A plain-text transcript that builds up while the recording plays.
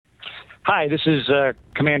Hi, this is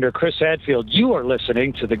Commander Chris Hadfield. You are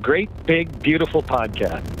listening to the Great Big Beautiful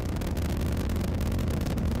Podcast.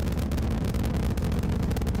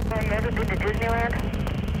 Have you ever been to Disneyland?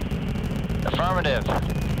 Affirmative.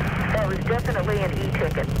 That was definitely an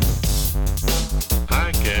e-ticket.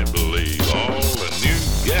 I can't believe all the new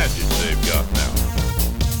gadgets they've got now.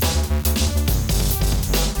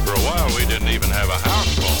 For a while, we didn't even have a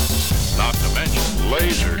house phone, not to mention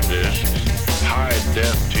laser discs,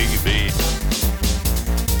 high-def TV.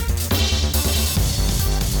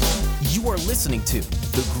 You are listening to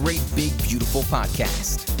the Great Big Beautiful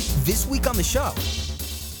Podcast. This week on the show.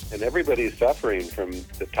 And everybody's suffering from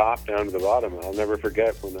the top down to the bottom. I'll never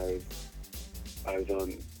forget when I was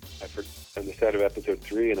on the set of episode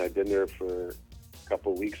 3, and I'd been there for a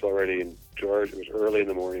couple of weeks already. And George, it was early in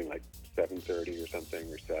the morning, like 7:30 or something,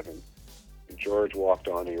 or 7. And George walked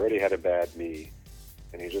on. He already had a bad knee,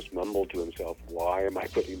 and he just mumbled to himself, "Why am I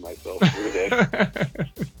putting myself through this?"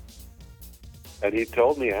 And he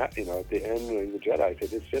told me, at the end in the Jedi, he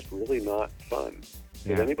said, "It's just really not fun."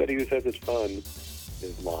 And anybody who says it's fun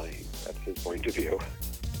is lying. That's his point of view.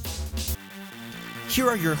 Here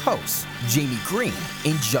are your hosts, Jamie Green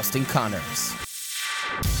and Justin Connors.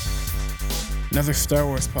 Another Star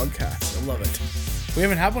Wars podcast. I love it. We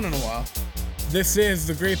haven't had one in a while. This is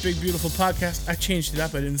the Great Big Beautiful Podcast. I changed it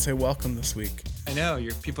up. I didn't say welcome this week. I know.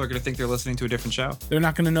 People are going to think they're listening to a different show. They're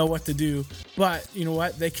not going to know what to do. But you know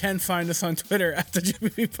what? They can find us on Twitter at the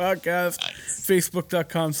GBB Podcast,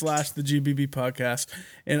 Facebook.com/the GBB Podcast.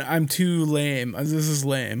 And I'm too lame. This is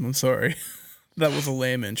lame. I'm sorry. That was a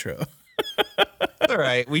lame intro. All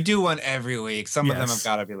right. We do one every week. Some of them have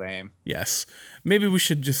got to be lame. Yes. Maybe we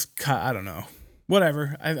should just cut. I don't know.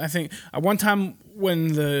 Whatever. I think one time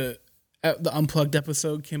when the Unplugged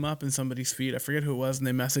episode came up in somebody's feed, I forget who it was, and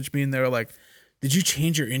they messaged me and they were like, "Did you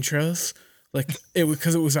change your intros?" Like it was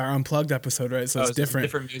because it was our Unplugged episode, right? So it's different.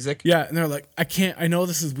 Different music. Yeah, and they're like, I know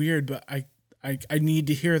this is weird, but I need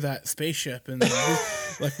to hear that spaceship and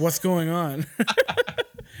like what's going on.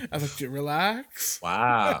 I was like, relax.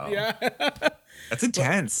 Wow. Yeah. That's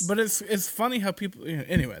intense. But it's funny how people.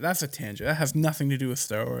 Anyway, that's a tangent. That has nothing to do with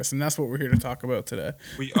Star Wars, and that's what we're here to talk about today.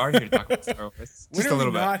 We are here to talk about Star Wars. When are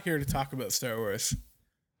we not here to talk about Star Wars?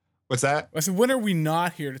 What's that? I said, when are we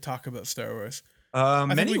not here to talk about Star Wars?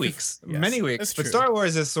 Many weeks. Many weeks. But Star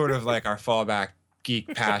Wars is sort of like our fallback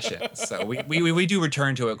geek passion. So we do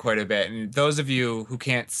return to it quite a bit. And those of you who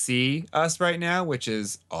can't see us right now, which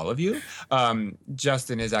is all of you,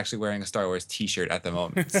 Justin is actually wearing a Star Wars t-shirt at the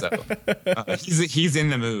moment. So he's in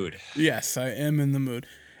the mood. Yes, I am in the mood.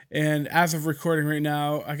 And as of recording right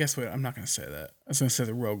now, I guess I'm not going to say that. I was going to say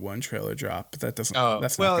the Rogue One trailer dropped, but that's not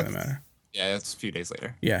going to matter. Yeah, that's a few days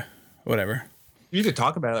later. Yeah, whatever. You could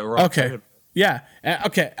talk about it. We're all excited. Yeah.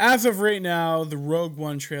 Okay. As of right now, the Rogue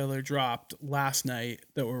One trailer dropped last night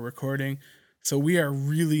that we're recording. So we are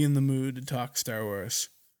really in the mood to talk Star Wars.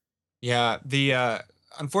 Yeah.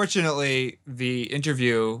 Unfortunately, the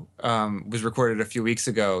interview was recorded a few weeks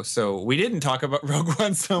ago. So we didn't talk about Rogue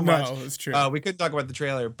One so much. No, it's true. We couldn't talk about the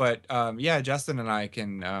trailer. But Justin and I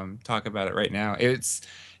can talk about it right now. It's,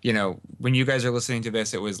 when you guys are listening to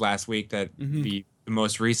this, it was last week that the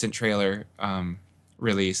most recent trailer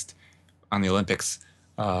released on the Olympics,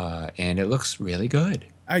 and it looks really good.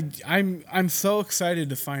 I'm so excited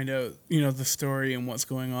to find out, the story and what's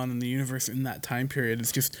going on in the universe in that time period.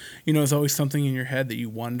 It's just, it's always something in your head that you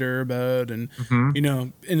wonder about, and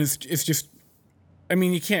and it's just,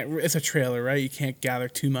 you can't. It's a trailer, right? You can't gather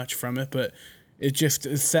too much from it, but it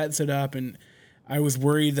sets it up. And I was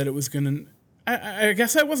worried that it was gonna. I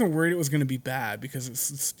guess I wasn't worried it was going to be bad because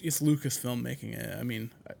it's Lucasfilm making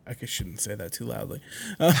it. I shouldn't say that too loudly,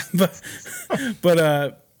 but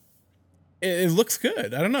it looks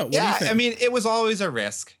good. I don't know. What do you think? It was always a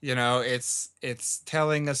risk. It's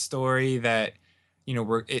telling a story that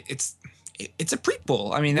it's a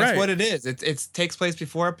prequel. That's what it is. It takes place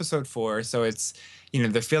before Episode 4, so it's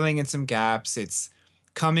they're filling in some gaps. It's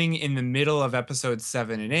coming in the middle of Episodes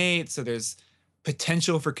 7 and 8, so there's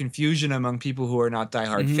potential for confusion among people who are not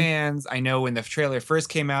diehard fans. I know when the trailer first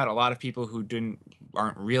came out, a lot of people who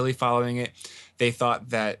aren't really following it, they thought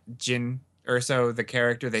that Jyn Erso, the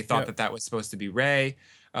character, they thought that was supposed to be Rey.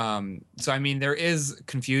 There is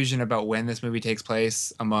confusion about when this movie takes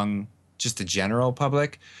place among just the general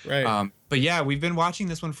public. Right. But we've been watching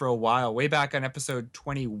this one for a while. Way back on episode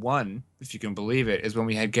 21, if you can believe it, is when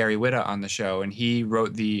we had Gary Whitta on the show, and he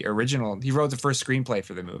wrote the first screenplay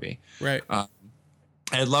for the movie. Right.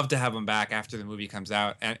 I'd love to have him back after the movie comes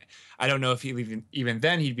out. And I don't know if even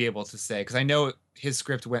then he'd be able to say, because I know his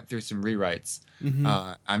script went through some rewrites.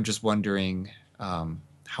 I'm just wondering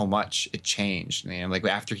how much it changed. And like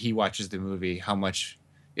after he watches the movie, how much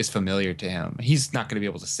is familiar to him. He's not going to be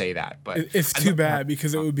able to say that, but it's too bad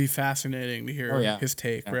because it would be fascinating to hear his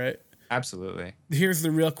take, right? Absolutely. Here's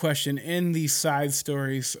the real question. In these side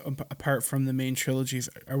stories, apart from the main trilogies,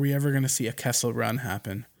 are we ever going to see a Kessel Run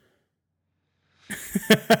happen?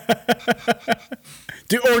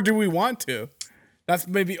 Do we want to? That's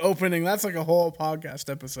maybe opening. That's like a whole podcast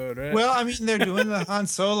episode, right? Well, I mean, they're doing the Han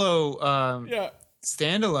Solo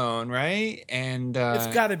standalone, right? And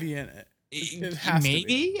it's got to be in it. It has maybe. To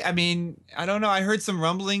be. I mean, I don't know. I heard some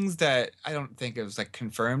rumblings that I don't think it was like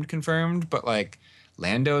confirmed, but like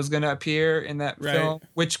Lando is going to appear in that film,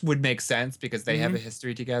 which would make sense because they have a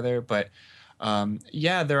history together. But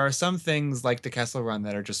there are some things like the Kessel Run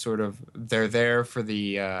that are just sort of they're there for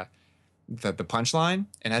the punchline,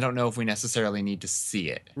 and I don't know if we necessarily need to see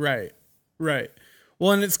it. Right.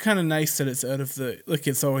 Well, and it's kind of nice that it's out of the like.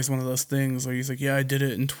 It's always one of those things where he's like, "Yeah, I did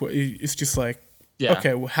it," and it's just like. Yeah.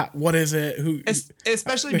 Okay. Well, what is it?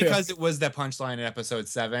 Especially because it was that punchline in Episode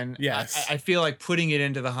 7. Yes. I feel like putting it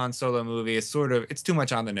into the Han Solo movie is it's too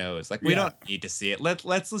much on the nose. Like we don't need to see it.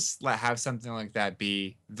 Let's just have something like that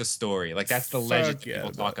be the story. Like that's the legend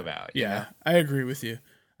people talk about. Yeah, you know? I agree with you.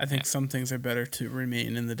 I think some things are better to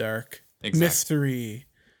remain in the dark. Exactly. Mystery.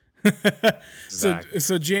 Exactly.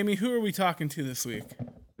 So Jamie, who are we talking to this week?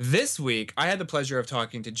 This week, I had the pleasure of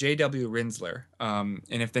talking to J.W. Rinzler. And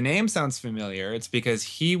if the name sounds familiar, it's because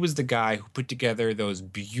he was the guy who put together those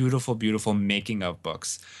beautiful, beautiful making of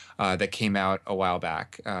books that came out a while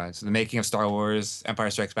back. So the making of Star Wars, Empire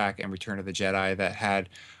Strikes Back, and Return of the Jedi that had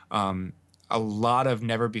a lot of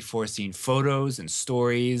never before seen photos and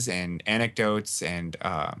stories and anecdotes and,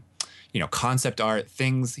 concept art,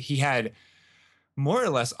 things. He had more or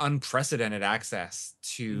less unprecedented access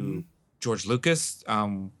to George Lucas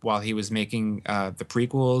while he was making the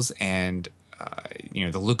prequels and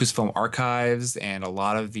the Lucasfilm archives and a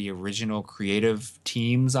lot of the original creative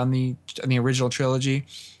teams on the original trilogy,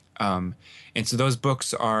 and so those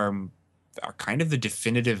books are kind of the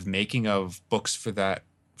definitive making of books for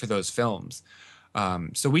those films.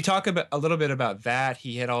 So we talk about a little bit about that.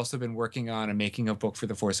 He had also been working on a making of book for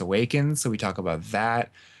The Force Awakens, so we talk about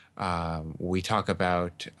that. We talk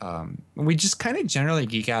about we just kind of generally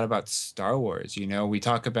geek out about Star Wars. We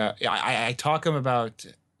talk about I talk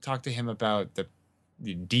to him about the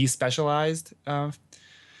despecialized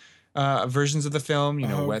versions of the film.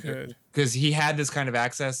 Whether because he had this kind of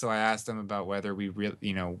access, so I asked him about whether we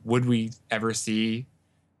really would we ever see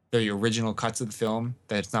the original cuts of the film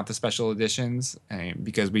that's not the special editions,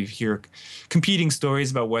 because we hear competing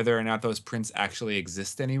stories about whether or not those prints actually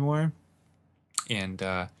exist anymore. And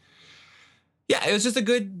it was just a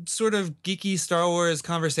good sort of geeky Star Wars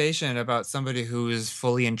conversation about somebody who is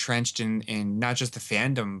fully entrenched in not just the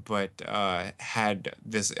fandom, but had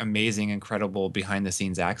this amazing, incredible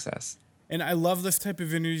behind-the-scenes access. And I love this type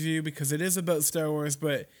of interview because it is about Star Wars,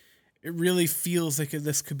 but it really feels like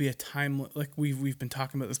this could be a like we've been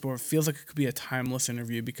talking about this before. It feels like it could be a timeless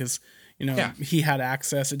interview because he had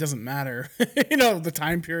access. It doesn't matter, the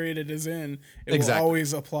time period it is in. It will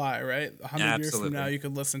always apply, right? 100 years from now, you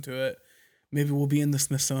could listen to it. Maybe we'll be in the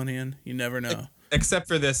Smithsonian. You never know. Except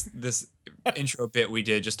for this intro bit we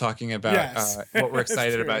did, just talking about what we're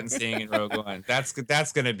excited about and seeing in Rogue One. That's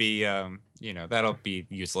going to be, that'll be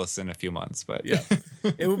useless in a few months. But yeah,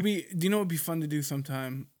 it would be. Do you know what would be fun to do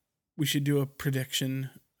sometime? We should do a prediction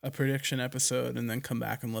episode and then come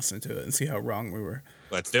back and listen to it and see how wrong we were.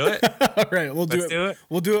 Let's do it. All right, we'll do it.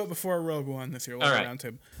 We'll do it before Rogue One this year. We'll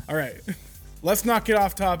roundtable. All right. Let's not get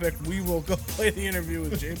off topic. We will go play the interview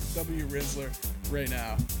with J.W. Rinzler right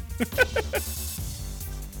now.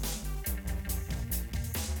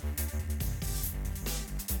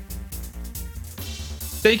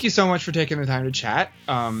 Thank you so much for taking the time to chat.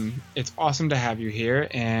 It's awesome to have you here,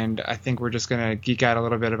 and I think we're just going to geek out a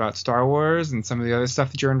little bit about Star Wars and some of the other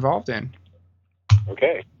stuff that you're involved in.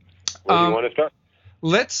 Okay. Where do you want to start?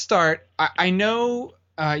 Let's start. I know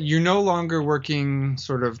you're no longer working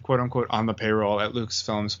sort of quote-unquote on the payroll at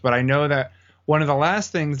Lucasfilms, but I know that one of the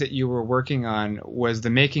last things that you were working on was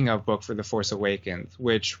the making of book for The Force Awakens,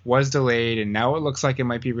 which was delayed, and now it looks like it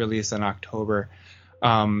might be released in October.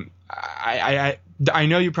 I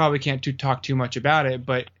know you probably can't talk too much about it,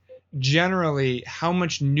 but generally, how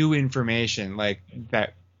much new information like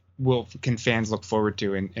that can fans look forward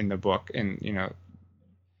to in the book? And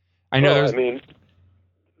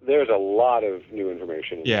there's a lot of new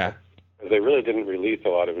information. Yeah, they really didn't release a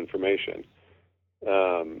lot of information.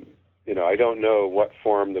 I don't know what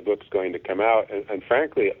form the book's going to come out, and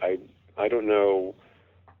frankly, I don't know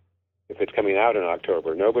if it's coming out in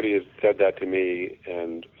October. Nobody has said that to me,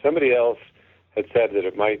 and somebody else had said that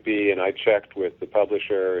it might be, and I checked with the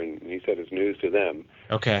publisher, and he said it's news to them.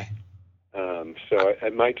 Okay. So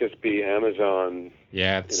it might just be Amazon.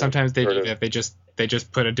 Yeah, sometimes they do that. They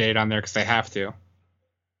just put a date on there because they have to.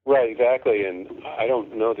 Right, exactly. And I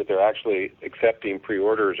don't know that they're actually accepting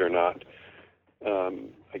pre-orders or not.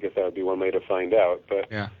 I guess that would be one way to find out. But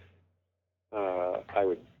yeah, I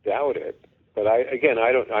would doubt it. But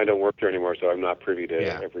I don't work there anymore, so I'm not privy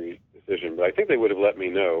to every decision. But I think they would have let me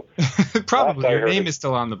know. Probably. Your name is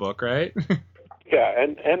still on the book, right? Yeah,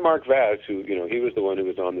 and Mark Vaz, who he was the one who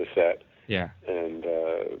was on the set. Yeah. And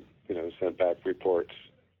sent back reports.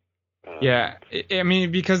 Yeah, I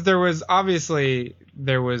mean, because there was a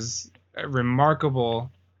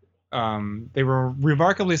remarkable. They were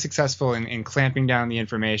remarkably successful in clamping down the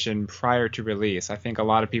information prior to release. I think a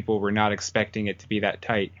lot of people were not expecting it to be that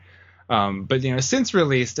tight. But since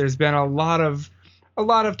release, there's been a lot of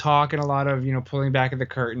talk and a lot of pulling back of the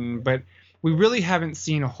curtain. But we really haven't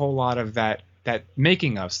seen a whole lot of that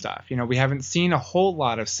making of stuff. We haven't seen a whole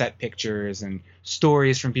lot of set pictures and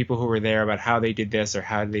stories from people who were there about how they did this or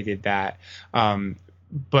how they did that.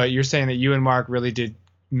 But you're saying that you and Mark really did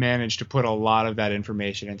manage to put a lot of that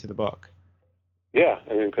information into the book. Yeah,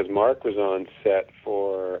 I mean, because Mark was on set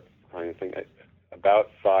for, I think, about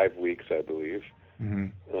 5 weeks, I believe. Mm-hmm.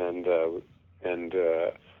 And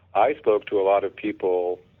I spoke to a lot of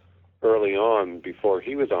people early on before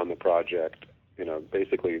he was on the project.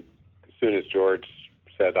 Basically, as soon as George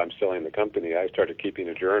said, I'm selling the company, I started keeping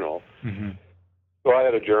a journal. Mm-hmm. So I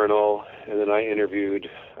had a journal, and then I interviewed,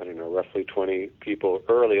 roughly 20 people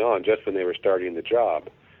early on, just when they were starting the job.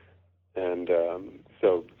 And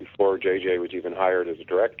so before JJ was even hired as a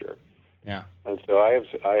director. Yeah. And so I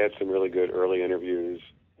had some really good early interviews,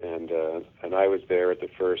 and I was there at the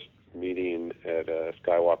first meeting at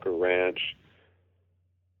Skywalker Ranch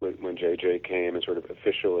when JJ came and sort of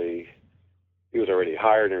officially, he was already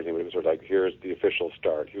hired and everything, but it was sort of like, here's the official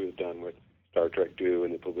start. He was done with Star Trek Do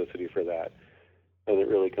and the publicity for that. And it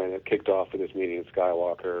really kind of kicked off with this meeting at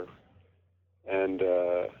Skywalker. And,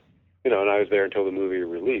 and I was there until the movie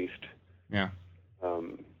released. Yeah.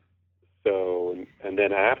 And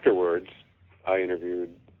then afterwards, I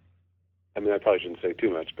interviewed, I probably shouldn't say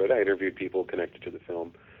too much, but I interviewed people connected to the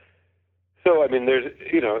film. So,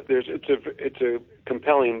 it's a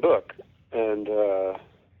compelling book. And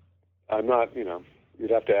I'm not,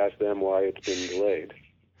 you'd have to ask them why it's been delayed.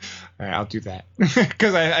 All right, I'll do that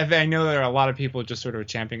because I know there are a lot of people just sort of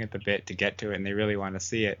champing at the bit to get to it, and they really want to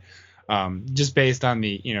see it. Just based on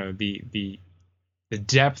the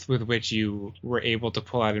depth with which you were able to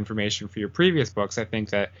pull out information for your previous books, I think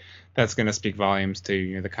that's going to speak volumes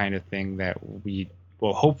to the kind of thing that we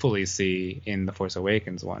will hopefully see in the Force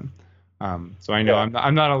Awakens one. So I know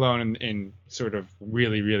I'm not alone in sort of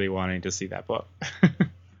really, really wanting to see that book.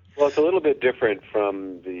 Well, it's a little bit different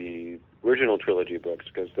from the original trilogy books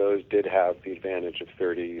because those did have the advantage of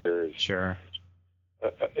 30 years. Sure.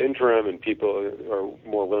 Interim, and people are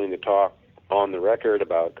more willing to talk on the record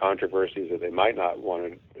about controversies that they might not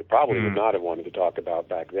want to, probably would not have wanted to talk about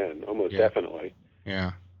back then, almost definitely.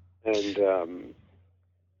 Yeah. And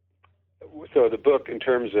so the book, in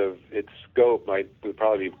terms of its scope, would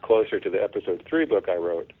probably be closer to the Episode 3 book I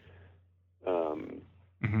wrote,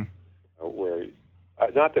 where,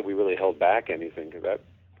 not that we really held back anything, because that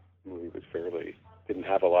movie was didn't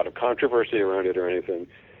have a lot of controversy around it or anything.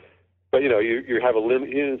 But, you have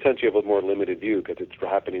in a sense, you have a more limited view because it's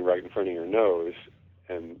happening right in front of your nose.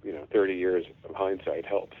 And, 30 years of hindsight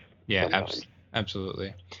helps. Yeah,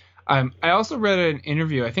 absolutely. I also read an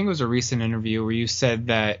interview, I think it was a recent interview, where you said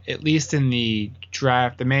that at least in the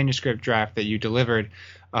manuscript draft that you delivered,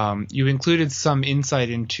 you included some insight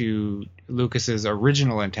into Lucas's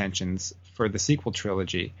original intentions for the sequel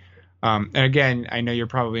trilogy. And again, I know you're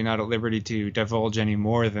probably not at liberty to divulge any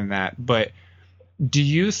more than that, but do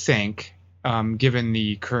you think, given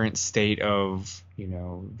the current state of,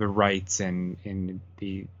 the rights and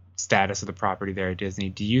the status of the property there at Disney,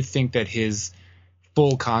 do you think that his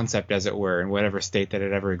full concept, as it were, in whatever state that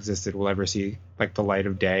it ever existed, will ever see the light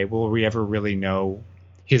of day? Will we ever really know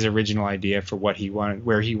his original idea for what he wanted,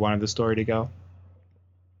 where he wanted the story to go?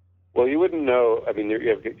 Well, you wouldn't know.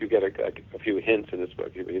 You get a few hints in this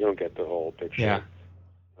book, but you don't get the whole picture. Yeah.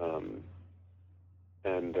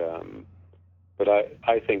 But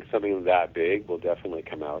I think something that big will definitely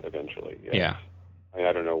come out eventually. Yes. Yeah.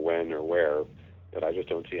 I don't know when or where, but I just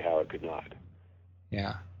don't see how it could not.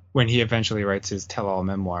 Yeah. When he eventually writes his tell-all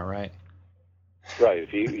memoir, right? Right.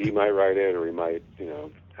 He might write it, or he might,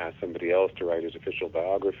 ask somebody else to write his official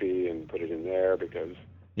biography and put it in there, because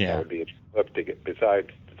that would be a book to get, besides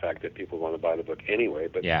the fact that people want to buy the book anyway,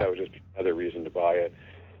 but that would just be another reason to buy it.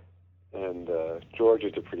 And George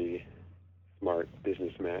is a pretty smart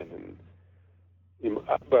businessman,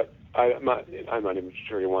 but I'm not even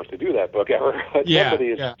sure he wants to do that book ever. But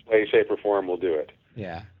somebody in some way, shape, or form will do it.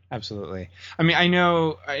 Yeah, absolutely. I mean, I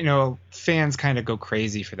know fans kind of go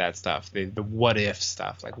crazy for that stuff, the what if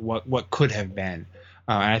stuff, like what could have been,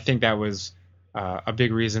 and I think that was a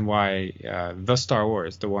big reason why the Star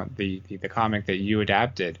Wars, the comic that you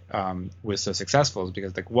adapted, was so successful, is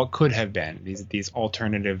because, like, what could have been, these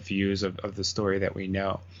alternative views of the story that we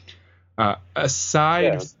know.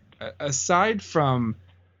 Aside from,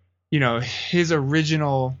 his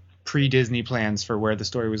original pre-Disney plans for where the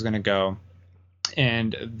story was going to go,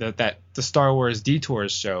 and the Star Wars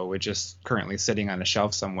Detours show, which is currently sitting on a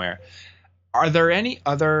shelf somewhere, are there any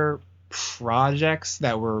other projects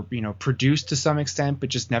that were, produced to some extent but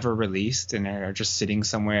just never released and are just sitting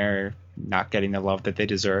somewhere not getting the love that they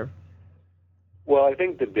deserve? Well, I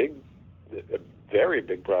think the very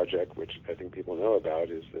big project, which I think people know about,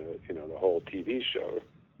 is the whole TV show,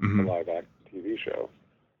 the live action TV show.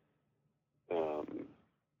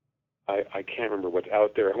 I can't remember what's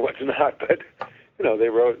out there and what's not, but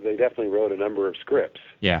they definitely wrote a number of scripts.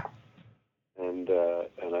 Yeah. And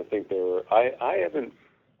I think there were I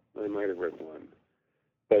might have written one,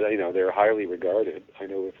 but they're highly regarded. I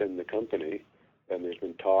know within the company, and there's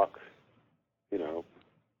been talk,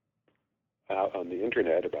 out on the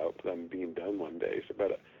internet about them being done one day. So,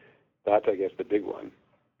 but that's, I guess, the big one.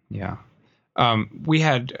 Yeah. We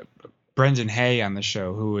had Brendan Hay on the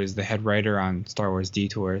show, who is the head writer on Star Wars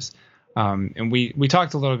Detours. And we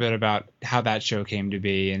talked a little bit about how that show came to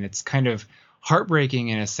be, and it's kind of heartbreaking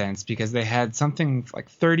in a sense because they had something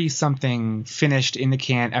like 30-something finished in the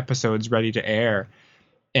can episodes ready to air,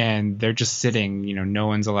 and they're just sitting, no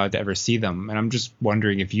one's allowed to ever see them. And I'm just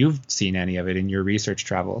wondering if you've seen any of it in your research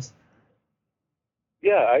travels.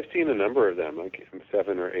 Yeah, I've seen a number of them, like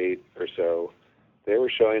 7 or 8 or so. They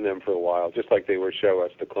were showing them for a while, just like they would show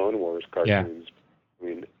us the Clone Wars cartoons,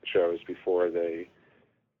 shows before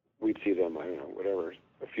we'd see them, I don't know, whatever,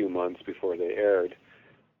 a few months before they aired.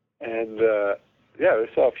 And, I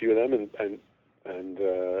saw a few of them, and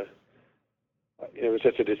it was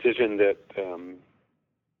just a decision that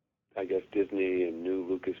I guess Disney and new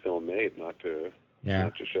Lucasfilm made not to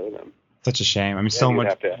show them. Such a shame. I mean, so much. You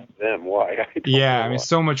have to ask them why. I mean,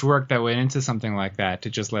 so much work that went into something like that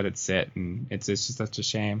to just let it sit, and it's just such a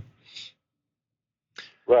shame.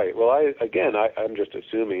 Right. Well, I'm just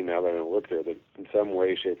assuming now that I don't work there that in some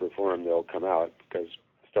way, shape, or form they'll come out, because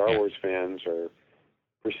Star Wars fans are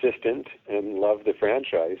persistent and love the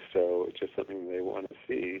franchise, so it's just something they want to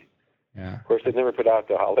see. Yeah. Of course, they've never put out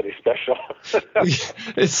the holiday special.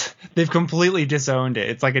 They've completely disowned it.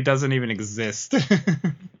 It's like it doesn't even exist.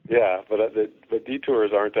 Yeah, but the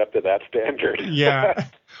detours aren't up to that standard. Yeah.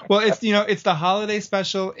 Well, it's the holiday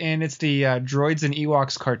special, and it's the Droids and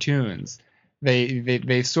Ewoks cartoons.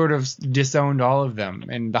 They sort of disowned all of them.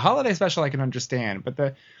 And the holiday special I can understand, but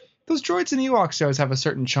those Droids and Ewoks shows have a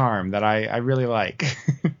certain charm that I really like.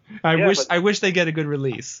 I wish they get a good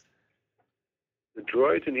release. The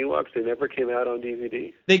Droids and Ewoks, they never came out on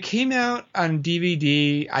DVD? They came out on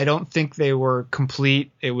DVD. I don't think they were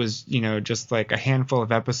complete. It was, just like a handful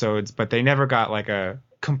of episodes, but they never got like a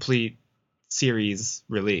complete series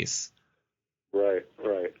release. Right.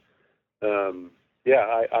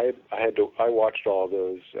 I watched all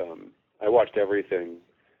those. I watched everything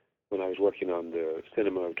when I was working on the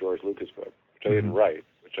Cinema of George Lucas book, which I didn't write,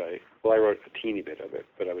 I wrote a teeny bit of it,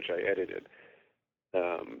 but which I edited.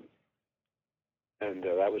 And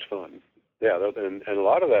that was fun. Yeah, and a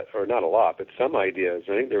lot of that, or not a lot, but some ideas.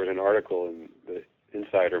 I think there was an article in the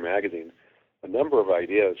Insider magazine. A number of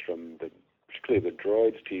ideas from particularly the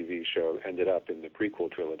Droids TV show ended up in the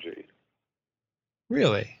prequel trilogy.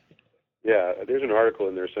 Really? Yeah, there's an article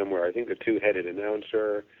in there somewhere. I think the two-headed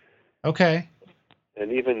announcer. Okay.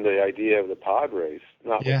 And even the idea of the pod race.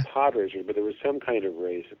 Not with pod racer, but there was some kind of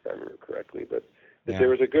race, if I remember correctly. But there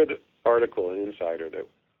was a good article in Insider that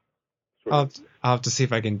I'll have to see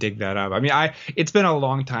if I can dig that up. I mean, it's been a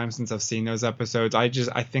long time since I've seen those episodes. I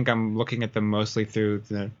think I'm looking at them mostly through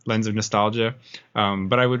the lens of nostalgia.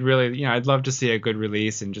 But I would really, I'd love to see a good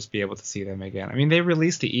release and just be able to see them again. I mean, they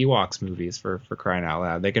released the Ewoks movies for crying out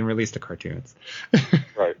loud. They can release the cartoons.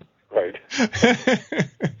 Right.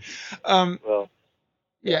 Well,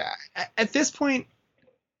 yeah. At this point,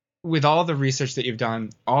 with all the research that you've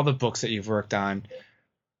done, all the books that you've worked on,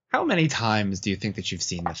 how many times do you think that you've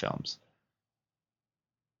seen the films?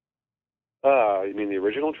 You mean the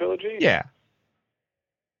original trilogy? Yeah.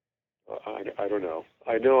 I don't know.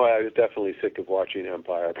 I know I was definitely sick of watching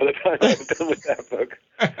Empire by the time I was done with that book.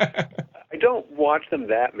 I don't watch them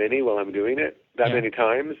that many while I'm doing it. that many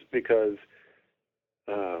times because,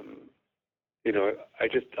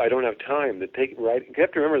 I don't have time to write. You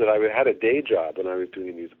have to remember that I had a day job when I was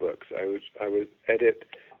doing these books. I would edit,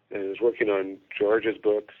 and I was working on George's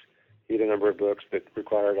books. He had a number of books that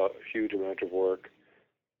required a huge amount of work.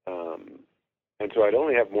 And so I'd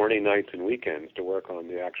only have morning, nights, and weekends to work on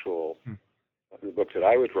the actual the books that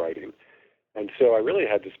I was writing. And so I really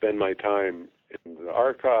had to spend my time in the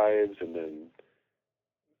archives and then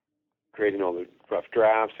creating all the rough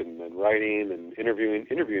drafts and then writing and interviewing.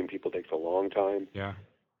 Interviewing people takes a long time. Yeah.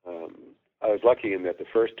 I was lucky in that the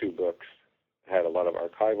first two books had a lot of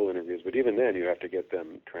archival interviews, but even then you have to get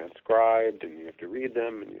them transcribed and you have to read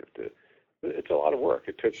them and it's a lot of work.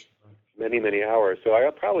 It took many, many hours. So I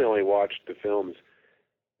probably only watched the films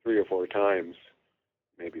 3 or 4 times,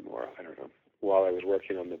 maybe more, I don't know, while I was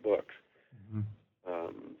working on the books.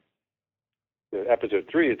 The episode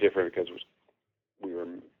 3 is different because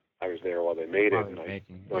I was there while they made it, and I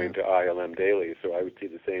was going to ILM daily, so I would see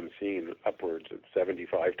the same scene upwards of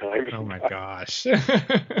 75 times. Oh my gosh.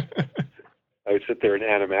 I would sit there in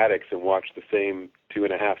animatics and watch the same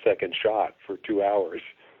 2.5-second shot for 2 hours.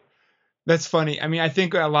 That's funny. I mean, I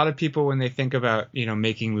think a lot of people, when they think about,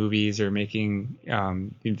 making movies or making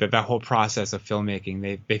that whole process of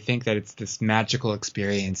filmmaking, they think that it's this magical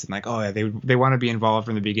experience and like, oh, they want to be involved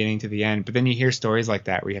from the beginning to the end. But then you hear stories like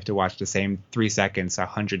that where you have to watch the same 3 seconds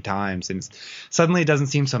 100 times, and suddenly it doesn't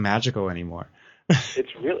seem so magical anymore.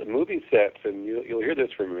 It's really movie sets, and you'll hear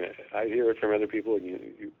this from I hear it from other people, and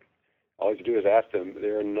you all you have to do is ask them. They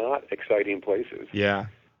are not exciting places. Yeah.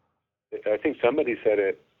 I think somebody said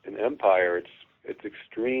it. In Empire, it's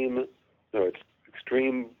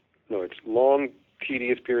long,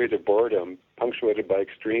 tedious periods of boredom punctuated by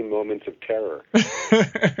extreme moments of terror.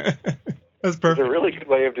 That's perfect. It's a really good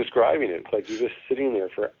way of describing it. It's like you're just sitting there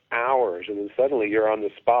for hours, and then suddenly you're on the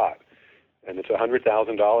spot, and it's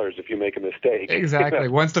 $100,000 if you make a mistake. Exactly.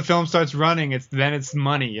 Once the film starts running, it's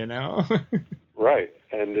money, Right,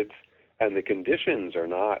 and the conditions are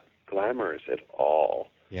not glamorous at all.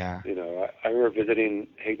 Yeah. I remember visiting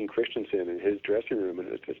Hayden Christensen in his dressing room, and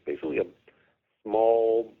it was just basically a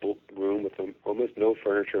small room with almost no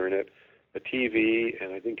furniture in it, a TV,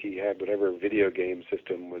 and I think he had whatever video game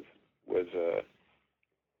system was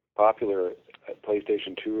popular at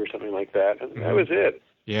PlayStation 2 or something like that, and that was it.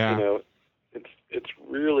 Yeah. It's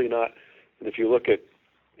really not. And if you look at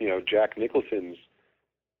Jack Nicholson's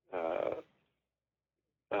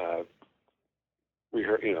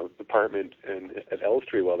apartment and at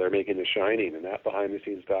Elstree while they're making The Shining, and that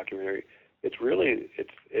behind-the-scenes documentary, it's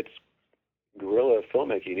guerrilla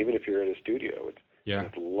filmmaking. Even if you're in a studio,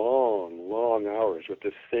 it's long hours with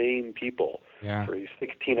the same people for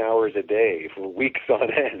 16 hours a day for weeks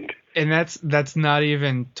on end. And that's not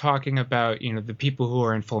even talking about the people who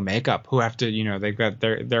are in full makeup who have to they've got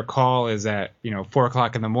their call is at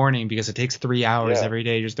 4:00 in the morning because it takes 3 hours every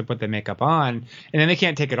day just to put the makeup on, and then they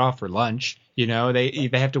can't take it off for lunch. They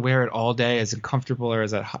have to wear it all day, as uncomfortable or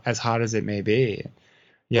as hot as it may be.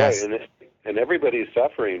 Yes. Right, and everybody's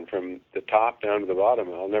suffering from the top down to the bottom.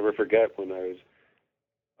 I'll never forget when I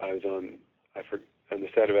was on the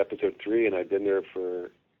set of episode 3, and I'd been there for a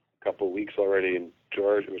couple of weeks already, and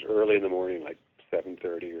George, it was early in the morning, like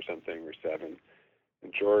 7:30 or something, or 7,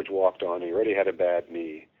 and George walked on. He already had a bad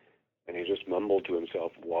knee, and he just mumbled to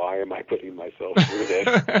himself, "Why am I putting myself through this?"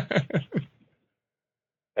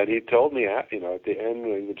 And he told me, at the end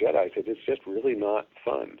of the Jedi, I said, "It's just really not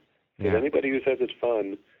fun." And anybody who says it's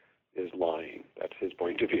fun is lying. That's his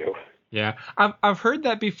point of view. Yeah, I've heard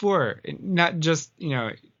that before, not just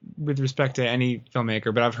with respect to any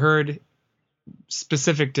filmmaker, but I've heard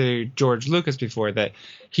specific to George Lucas before that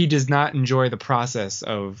he does not enjoy the process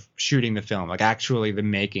of shooting the film, like actually the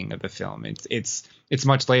making of the film. It's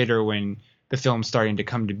much later when the film's starting to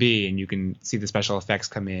come to be, and you can see the special effects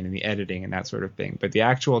come in and the editing and that sort of thing. But the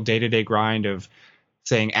actual day-to-day grind of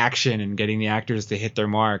saying action and getting the actors to hit their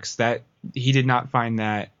marks, that he did not find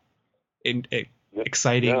that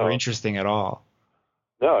exciting or interesting at all.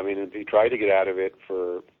 No, I mean, he tried to get out of it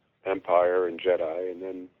for Empire and Jedi, and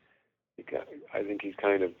then I think he's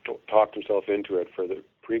kind of talked himself into it for the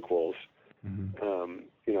prequels.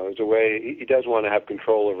 There's a way he does want to have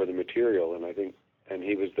control over the material, and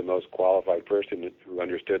he was the most qualified person who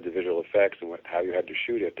understood the visual effects and how you had to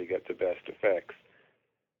shoot it to get the best effects.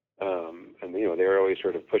 And they were always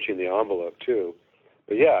sort of pushing the envelope too.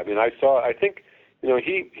 But yeah, I mean, I think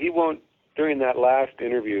he won't. During that last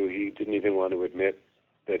interview, he didn't even want to admit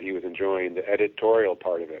that he was enjoying the editorial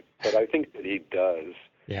part of it. But I think that he does.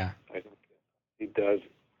 Yeah. I think he does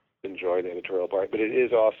enjoy the editorial part, but it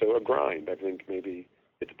is also a grind. I think maybe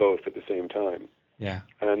it's both at the same time. Yeah.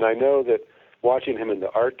 And I know that watching him in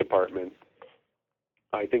the art department,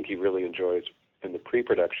 I think he really enjoys in the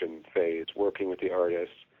pre-production phase working with the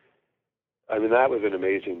artists. I mean, that was an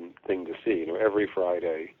amazing thing to see. Every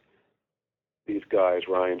Friday, these guys,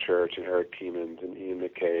 Ryan Church and Eric Tiemens and Ian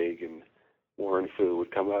McCaig and Warren Fu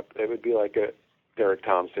would come up. It would be like a Derek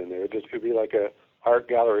Thompson. It would be like a art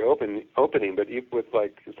gallery opening, but with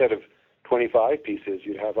like, instead of 25 pieces,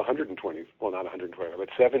 you'd have 120. Well, not 120, but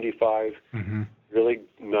 75 really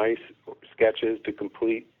nice sketches to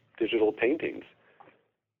complete digital paintings.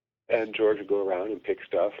 And George would go around and pick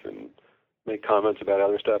stuff and make comments about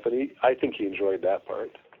other stuff, and I think he enjoyed that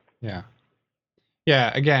part. Yeah.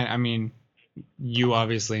 Yeah, again, I mean, you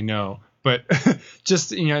obviously know, but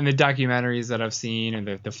just, in the documentaries that I've seen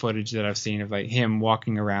and the footage that I've seen of like him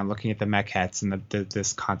walking around looking at the maquettes and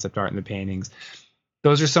this concept art and the paintings,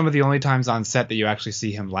 those are some of the only times on set that you actually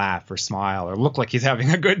see him laugh or smile or look like he's having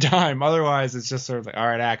a good time. Otherwise, it's just sort of like, all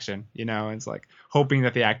right, action, it's like hoping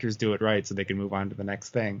that the actors do it right so they can move on to the next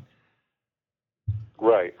thing.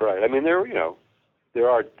 Right. I mean, there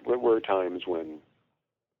were times when,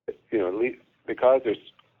 at least because there's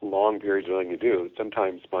long periods of nothing to do,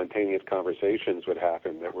 sometimes spontaneous conversations would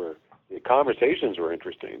happen the conversations were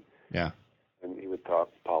interesting. Yeah. And he would talk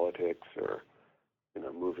politics or,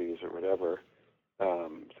 movies or whatever.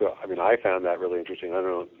 So, I mean, I found that really interesting. I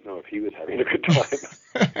don't know if he was having a good time.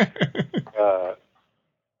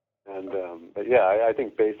 But yeah, I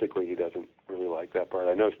think basically he doesn't really like that part.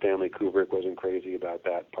 I know Stanley Kubrick wasn't crazy about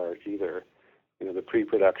that part either. The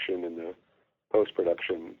pre-production and the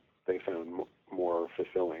post-production they found more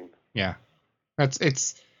fulfilling. Yeah,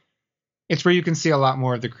 it's where you can see a lot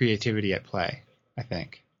more of the creativity at play, I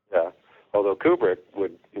think. Yeah, although Kubrick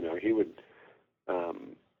would,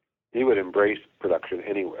 he would embrace production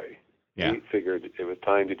anyway. Yeah. He figured it was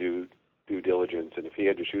time to do due diligence, and if he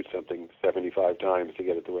had to shoot something 75 times to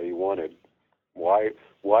get it the way he wanted, why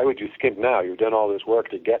would you skimp now? You've done all this work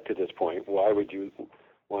to get to this point. Why would you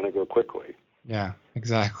want to go quickly? Yeah,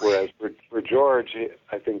 exactly. Whereas for George,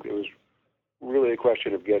 I think it was really a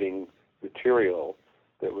question of getting material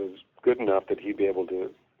that was good enough that he'd be able to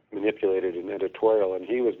manipulate it in editorial, and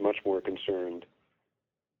he was much more concerned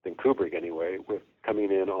than Kubrick anyway with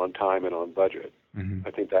coming in on time and on budget. Mm-hmm.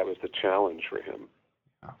 I think that was the challenge for him.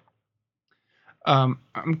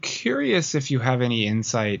 I'm curious if you have any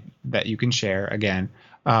insight that you can share. Again,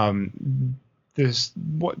 the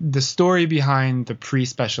story behind the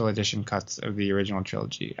pre-special edition cuts of the original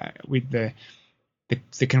trilogy. The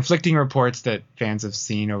conflicting reports that fans have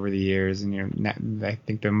seen over the years, and I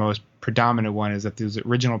think the most predominant one is that those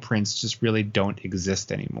original prints just really don't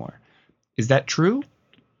exist anymore. Is that true?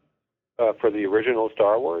 For the original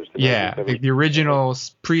Star Wars? The original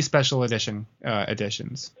pre-special edition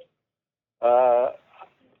editions.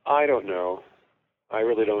 I don't know. I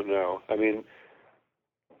really don't know. I mean,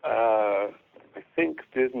 I think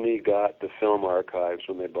Disney got the film archives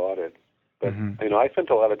when they bought it. But, I spent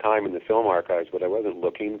a lot of time in the film archives, but I wasn't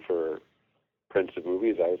looking for prints of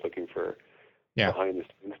movies. I was looking for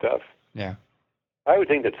behind-the-scenes stuff. Yeah. I would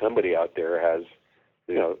think that somebody out there has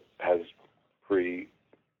free,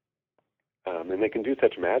 and they can do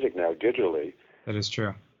such magic now digitally. That is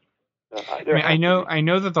true. I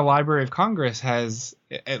know that the Library of Congress has,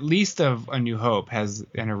 at least of A New Hope, has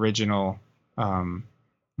an original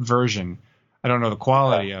version. I don't know the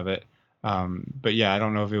quality of it, but yeah, I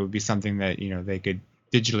don't know if it would be something that they could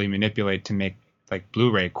digitally manipulate to make like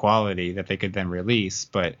Blu-ray quality that they could then release.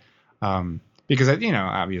 But because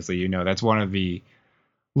obviously that's one of the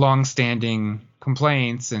long-standing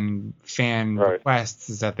complaints and fan requests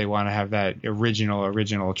is that they want to have that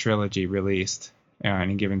original trilogy released.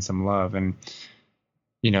 And given some love. And,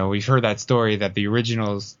 we've heard that story that the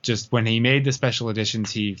originals, just when he made the special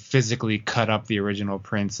editions, he physically cut up the original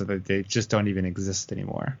prints so that they just don't even exist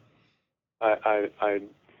anymore.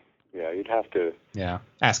 You'd have to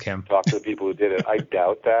ask him. Talk to the people who did it. I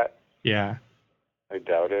doubt that. Yeah. I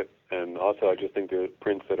doubt it. And also, I just think there are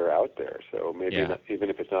prints that are out there. So maybe not,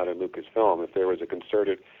 even if it's not in Lucasfilm, if there was a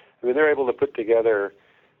concerted, they're able to put together,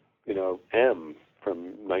 M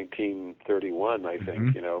from 1931, I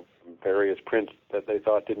think, various prints that they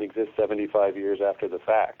thought didn't exist 75 years after the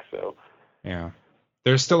fact. So, yeah,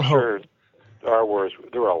 there's still hope. Star Wars,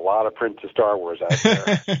 there were a lot of prints of Star Wars out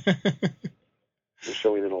there. They're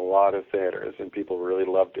showing in a lot of theaters, and people really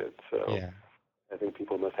loved it. So, I think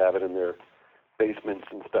people must have it in their basements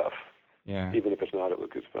and stuff. Yeah, even if it's not at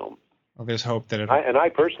Lucasfilm. Well, there's hope that I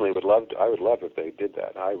personally would love if they did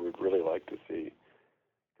that. I would really like to see.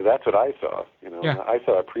 That's what I saw. I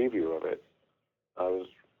saw a preview of it. I was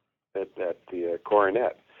at the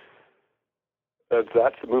Coronet. That's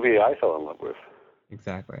the movie I fell in love with.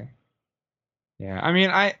 Exactly. Yeah, I mean,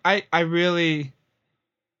 I really,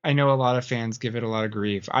 I know a lot of fans give it a lot of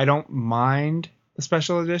grief. I don't mind the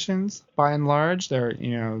special editions by and large. There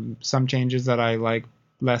are, some changes that I like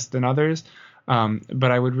less than others.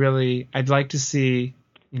 But I'd like to see,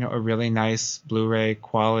 a really nice Blu-ray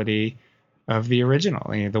quality of the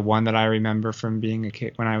original, the one that I remember from being a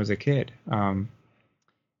kid when I was a kid. And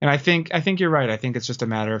I think you're right. I think it's just a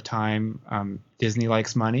matter of time. Disney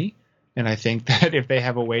likes money, and I think that if they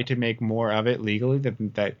have a way to make more of it legally,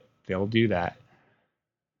 that they'll do that.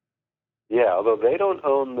 Yeah, although they don't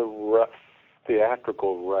own the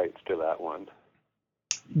theatrical rights to that one.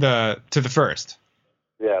 To the first.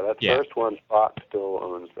 Yeah, that first one, Fox still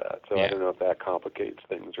owns that. So I don't know if that complicates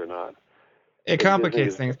things or not. It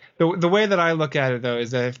complicates things. The way that I look at it, though,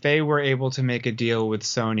 is that if they were able to make a deal with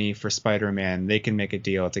Sony for Spider-Man, they can make a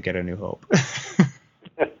deal to get A New Hope.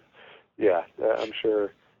 Yeah, I'm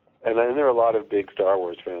sure. And then there are a lot of big Star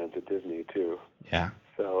Wars fans at Disney, too. Yeah.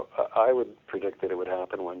 So I would predict that it would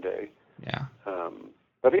happen one day. Yeah.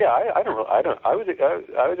 But yeah, I was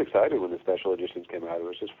excited when the special editions came out. It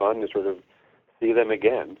was just fun to sort of see them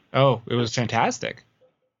again. Oh, it was fantastic.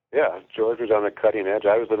 Yeah, George was on the cutting edge.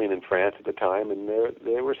 I was living in France at the time, and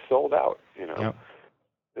they were sold out. Yep.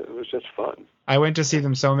 It was just fun. I went to see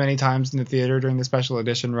them so many times in the theater during the special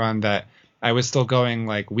edition run that I was still going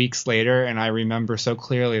like weeks later, and I remember so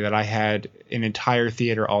clearly that I had an entire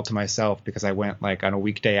theater all to myself because I went like on a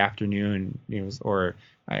weekday afternoon, or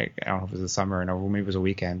I don't know if it was the summer or maybe it was a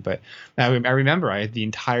weekend, but I remember I had the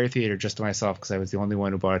entire theater just to myself because I was the only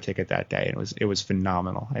one who bought a ticket that day, and it was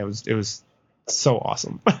phenomenal. It was so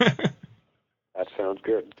awesome. That sounds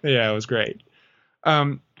good. Yeah, it was great.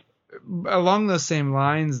 Along those same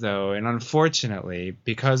lines, though, and unfortunately,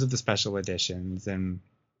 because of the special editions and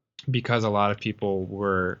because a lot of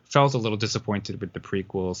people felt a little disappointed with the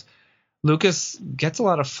prequels, Lucas gets a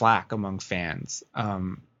lot of flack among fans.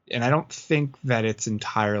 And I don't think that it's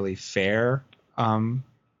entirely fair, for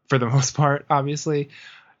the most part, obviously.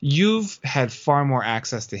 You've had far more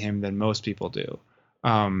access to him than most people do.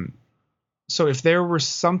 So if there were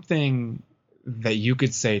something that you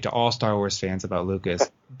could say to all Star Wars fans about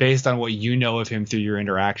Lucas, based on what you know of him through your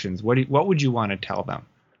interactions, what would you want to tell them?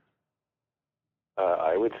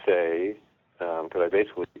 I would say, because I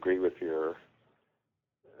basically agree with your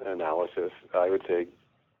analysis, I would say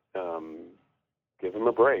give him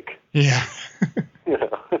a break. Yeah. There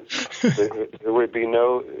would be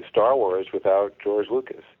no Star Wars without George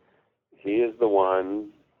Lucas. He is the one,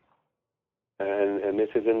 and this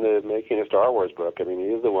is in the Making a Star Wars book. I mean, he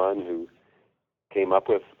is the one who came up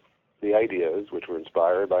with the ideas, which were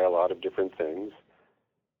inspired by a lot of different things,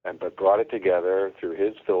 but brought it together through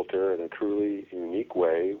his filter in a truly unique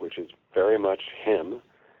way, which is very much him.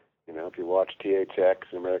 If you watch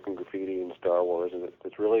THX and American Graffiti and Star Wars, and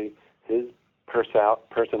it's really his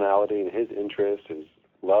personality and his interest, his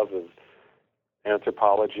love of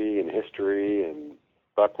anthropology and history and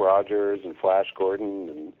Buck Rogers and Flash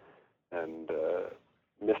Gordon and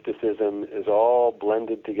mysticism is all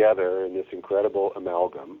blended together in this incredible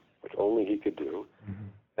amalgam, which only he could do.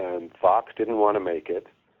 Mm-hmm. And Fox didn't want to make it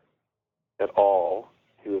at all.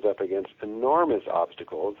 He was up against enormous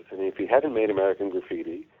obstacles, and if he hadn't made American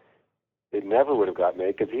Graffiti, it never would have got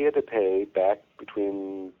made because he had to pay back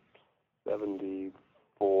between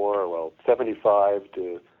 75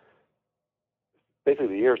 to basically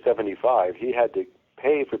the year 75, he had to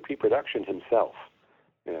pay for pre-production himself.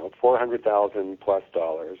 $400,000 plus,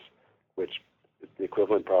 which is the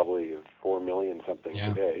equivalent probably of $4 million something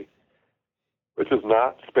today, which is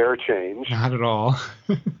not spare change. Not at all.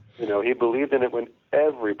 He believed in it when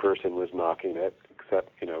every person was knocking it,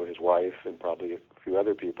 except his wife and probably a few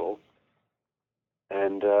other people,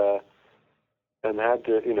 and had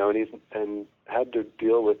to and had to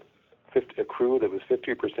deal with a crew that was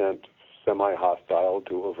 50% semi-hostile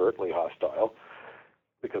to overtly hostile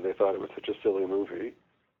because they thought it was such a silly movie,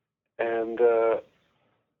 and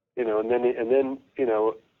then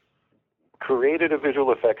created a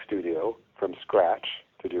visual effects studio from scratch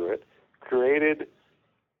to do it.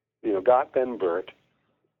 Got Ben Burt,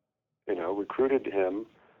 recruited him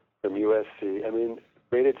from USC.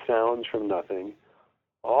 Created sounds from nothing.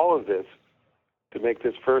 All of this to make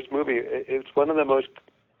this first movie. It's one of the most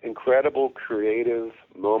incredible creative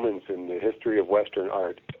moments in the history of Western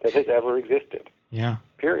art that has ever existed. Yeah.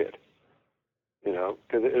 Period.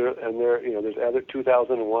 There's other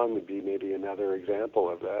 2001 would be maybe another example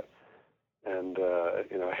of that, and a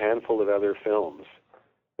handful of other films.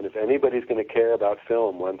 And if anybody's going to care about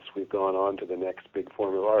film once we've gone on to the next big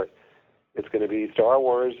form of art, it's going to be Star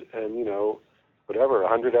Wars and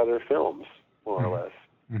 100 other films, more or less.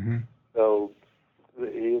 Mm-hmm. So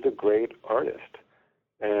he's a great artist.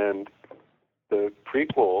 And the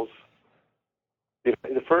prequels,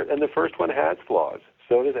 the first one has flaws.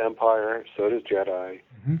 So does Empire, so does Jedi,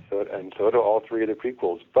 so do all three of the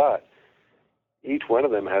prequels. But each one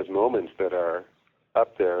of them has moments that are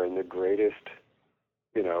up there in the greatest,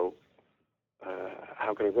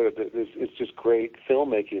 how can I put it? It's just great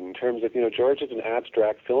filmmaking in terms of, George is an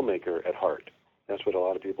abstract filmmaker at heart. That's what a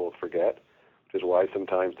lot of people forget, which is why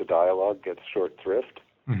sometimes the dialogue gets short thrift.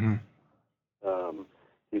 Mm-hmm.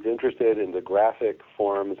 He's interested in the graphic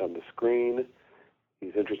forms on the screen.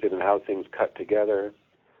 He's interested in how things cut together.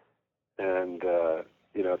 And,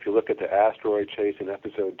 if you look at the asteroid chase in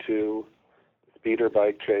Episode 2, the speeder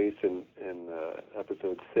bike chase in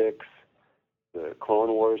Episode 6, the Clone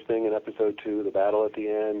Wars thing in Episode 2, the battle at the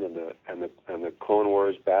end, and the Clone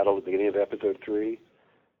Wars battle at the beginning of Episode 3,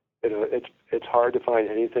 it's hard to find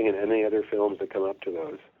anything in any other films that come up to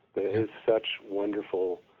those. But it is such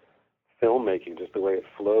wonderful filmmaking, just the way it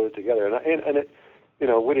flows together. And it,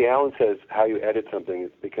 Woody Allen says how you edit something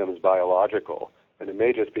becomes biological. And it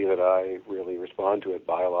may just be that I really respond to it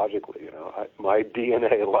biologically. My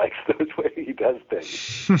DNA likes those way he does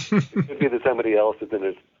things. It could be that somebody else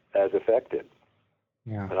isn't as affected.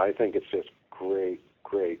 Yeah. And I think it's just great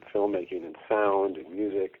filmmaking and sound and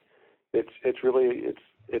music. It's really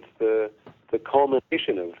the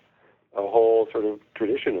culmination of a whole sort of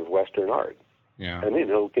tradition of Western art. Yeah. And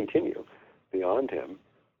it'll continue beyond him.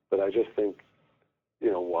 But I just think,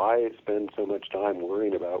 why spend so much time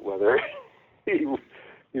worrying about whether he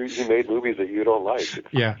made movies that you don't like? It's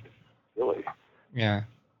silly. Yeah,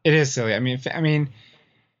 it is silly. I mean,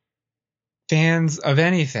 fans of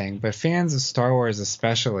anything, but fans of Star Wars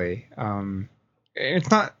especially, it's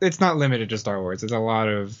not limited to Star Wars. It's a lot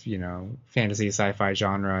of fantasy, sci-fi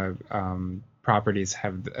genre properties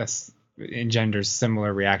have engenders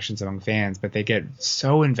similar reactions among fans, but they get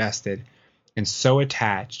so invested and so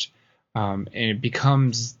attached. And it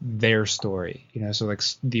becomes their story, so like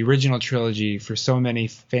the original trilogy for so many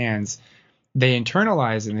fans, they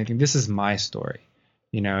internalize it and they think this is my story.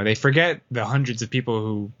 They forget the hundreds of people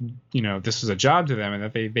who, this was a job to them and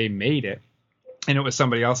that they made it and it was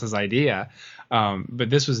somebody else's idea. But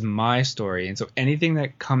this was my story. And so anything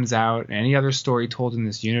that comes out, any other story told in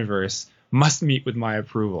this universe must meet with my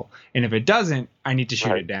approval. And if it doesn't, I need to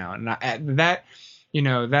shoot it down. And that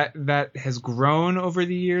has grown over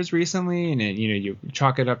the years recently, and you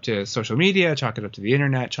chalk it up to social media, chalk it up to the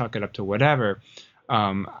internet, chalk it up to whatever.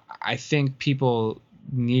 I think people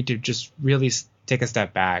need to just really take a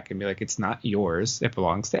step back and be like, it's not yours. It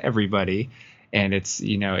belongs to everybody. And it's,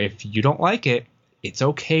 if you don't like it, it's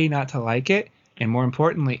okay not to like it. And more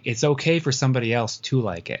importantly, it's okay for somebody else to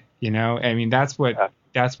like it. That's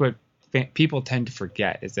what people tend to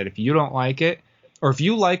forget, is that if you don't like it, or if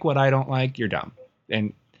you like what I don't like, you're dumb.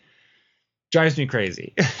 And drives me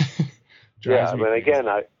crazy. Again,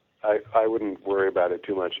 I wouldn't worry about it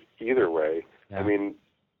too much either way. Yeah. I mean,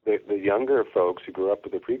 the younger folks who grew up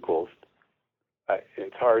with the prequels,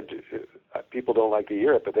 it's hard to, people don't like to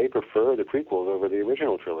hear it, but they prefer the prequels over the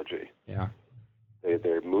original trilogy. Yeah.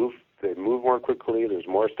 They move more quickly. There's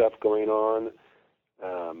more stuff going on.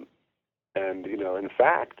 And in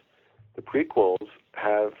fact, the prequels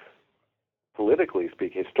have, politically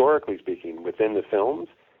speaking, historically speaking, within the films,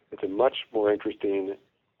 it's a much more interesting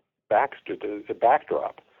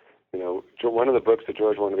backdrop. One of the books that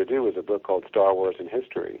George wanted to do was a book called Star Wars in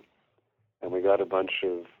History, and we got a bunch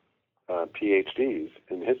of PhDs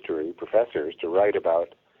in history, professors, to write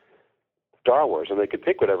about Star Wars, and they could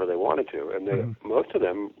pick whatever they wanted to, and most of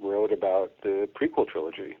them wrote about the prequel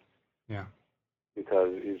trilogy. Yeah,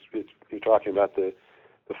 because he's talking about the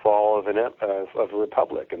fall of a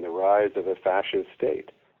republic and the rise of a fascist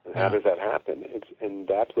state. And how does that happen? And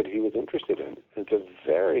that's what he was interested in.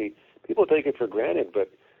 It's people take it for granted, but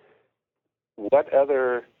what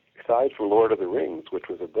other, aside from Lord of the Rings, which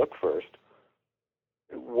was a book first,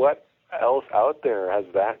 what else out there has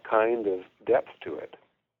that kind of depth to it?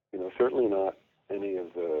 Certainly not any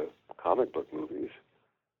of the comic book movies.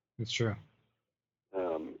 It's true.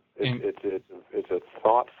 It's a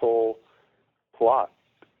thoughtful plot,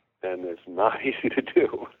 and it's not easy to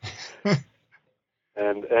do.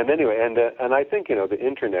 and anyway, and I think the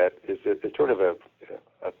internet is sort of a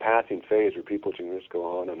passing phase where people can just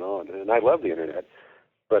go on, and I love the internet,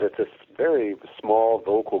 but it's a very small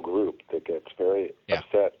vocal group that gets very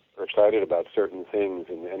upset or excited about certain things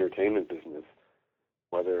in the entertainment business,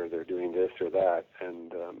 whether they're doing this or that,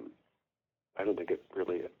 and I don't think it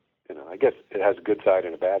really, I guess it has a good side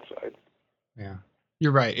and a bad side. Yeah,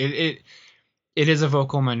 you're right. It is a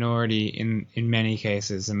vocal minority in many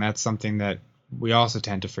cases, and that's something that we also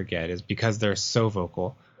tend to forget is because they're so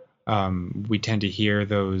vocal, we tend to hear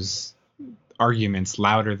those arguments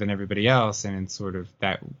louder than everybody else, and it's sort of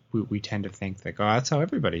that we tend to think that, oh, that's how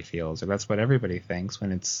everybody feels, or that's what everybody thinks,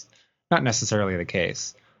 when it's not necessarily the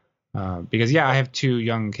case. Because I have 2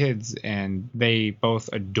 young kids, and they both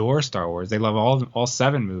adore Star Wars. They love all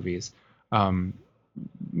 7 movies.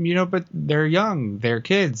 But they're young, they're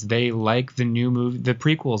kids. They like the new movie, the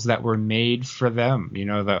prequels that were made for them.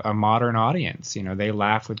 A modern audience. They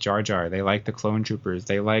laugh with Jar Jar. They like the Clone Troopers.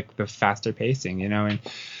 They like the faster pacing. And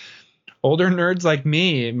older nerds like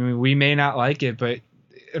me, I mean, we may not like it, but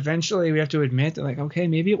eventually we have to admit that, like, okay,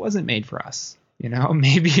 maybe it wasn't made for us.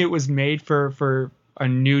 Maybe it was made for a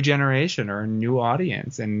new generation or a new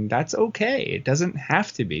audience, and that's okay. It doesn't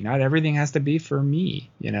have to be. Not everything has to be for me.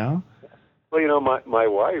 Well, my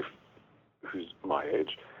wife, who's my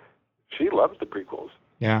age, she loves the prequels.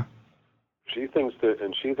 Yeah. She thinks the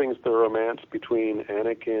romance between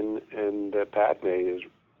Anakin and Padme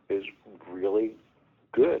is really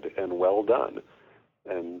good and well done,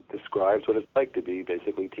 and describes what it's like to be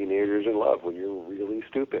basically teenagers in love when you're really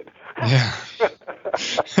stupid. Yeah.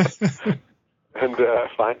 And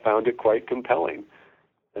found it quite compelling.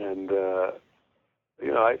 And I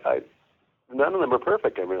none of them are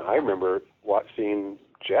perfect. I mean, I remember seeing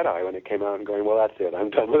Jedi when it came out and going, well, that's it. I'm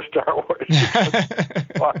done with Star Wars.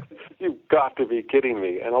 You've got to be kidding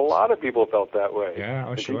me. And a lot of people felt that way. Yeah,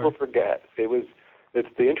 and sure. People forget.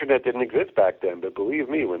 The internet didn't exist back then, but believe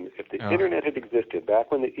me, if the internet had existed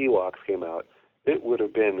back when the Ewoks came out, it would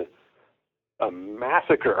have been a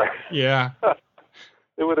massacre. Yeah.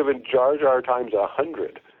 It would have been Jar Jar times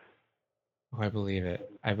 100. Oh, I believe it.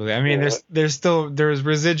 I mean, there's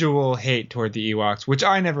residual hate toward the Ewoks, which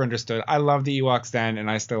I never understood. I loved the Ewoks then,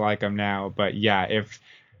 and I still like them now. But yeah, if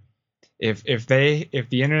the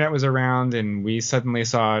internet was around and we suddenly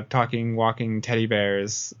saw talking, walking teddy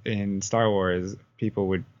bears in Star Wars, people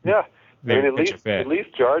would. Yeah, at least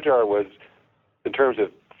Jar Jar was, in terms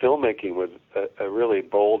of filmmaking, was a really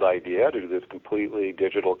bold idea to do this completely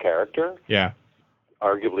digital character. Yeah.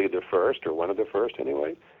 Arguably the first, or one of the first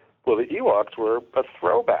anyway. Well, the Ewoks were a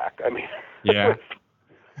throwback. I mean, yeah.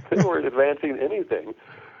 They weren't advancing anything,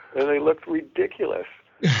 and they looked ridiculous.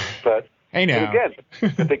 But hey, now. Again,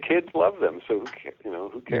 but the kids love them, so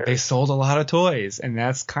who cares? They sold a lot of toys, and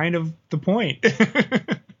that's kind of the point.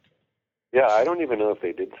 Yeah, I don't even know if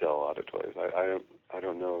they did sell a lot of toys. I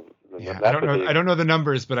don't know. I don't know the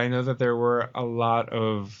numbers, but I know that there were a lot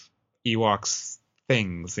of Ewoks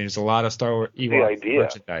things. There's a lot of Star Wars Ewoks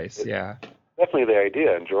merchandise. Yeah. Definitely the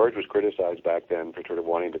idea, and George was criticized back then for sort of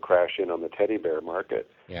wanting to crash in on the teddy bear market.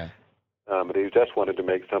 Yeah. But he just wanted to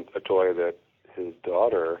make a toy that his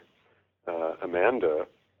daughter, Amanda,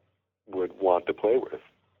 would want to play with,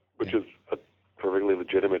 which is a perfectly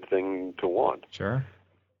legitimate thing to want. Sure.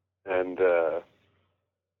 And, but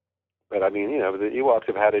I mean, the Ewoks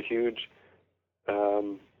have had a huge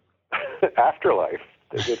afterlife.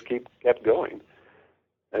 They just kept going.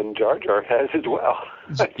 And Jar Jar has as well.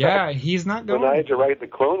 Yeah, he's not going. When I had to write the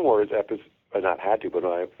Clone Wars episode, not had to, but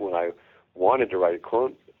when I wanted to write a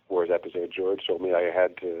Clone Wars episode, George told me I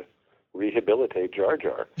had to rehabilitate Jar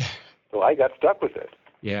Jar. So I got stuck with it.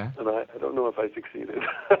 Yeah. And I don't know if I succeeded,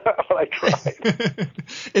 but I tried.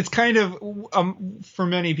 It's kind of, for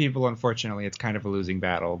many people, unfortunately, it's kind of a losing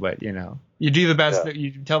battle. But, you do the best,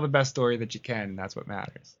 you tell the best story that you can, and that's what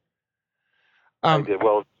matters. I did.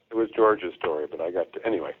 Well, it was George's story, but I got to,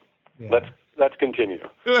 anyway. Yeah. Let's continue.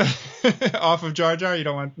 Off of Jar Jar, you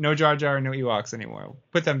don't want no Jar Jar, no Ewoks anymore.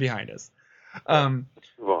 Put them behind us. Move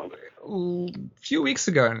on. A few weeks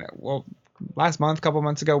ago, last month, couple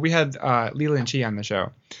months ago, we had Leland Chi on the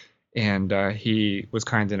show, and he was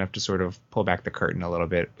kind enough to sort of pull back the curtain a little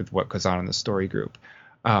bit with what goes on in the story group.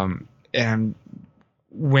 And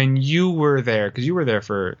when you were there, because you were there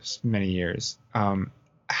for many years,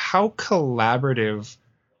 how collaborative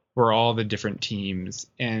were all the different teams?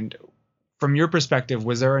 And from your perspective,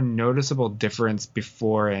 was there a noticeable difference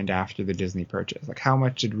before and after the Disney purchase? Like, how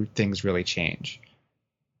much did things really change?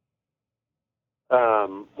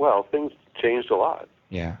 Well, things changed a lot.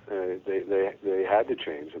 Yeah. They had to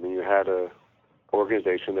change. I mean, you had a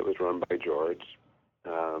organization that was run by George,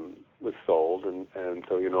 was sold, and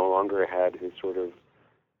so you no longer had his sort of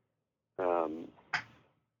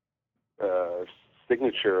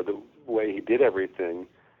signature. The way he did everything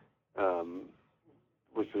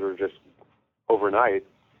was sort of just overnight,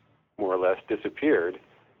 more or less, disappeared,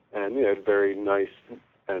 and very nice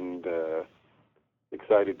and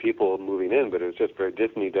excited people moving in, but it was just very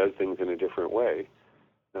Disney does things in a different way.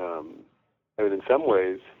 I mean, in some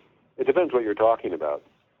ways, it depends what you're talking about.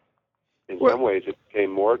 in some ways it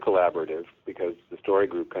became more collaborative because the story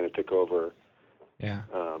group kind of took over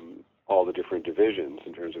all the different divisions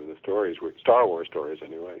in terms of the stories, Star Wars stories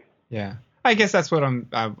anyway. Yeah, I guess that's what I'm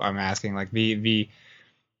asking. Like the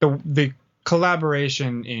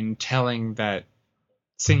collaboration in telling that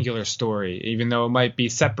singular story, even though it might be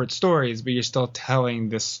separate stories, but you're still telling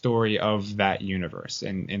the story of that universe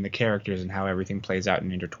and the characters and how everything plays out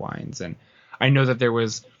and intertwines. And I know that there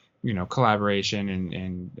was, collaboration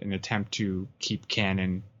and an attempt to keep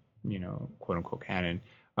canon, quote unquote canon,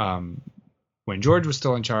 when George was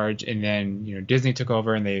still in charge, and then, Disney took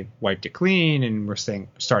over and they wiped it clean and we're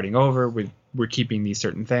starting over we're keeping these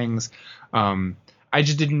certain things. I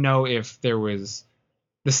just didn't know if there was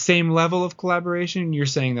the same level of collaboration. You're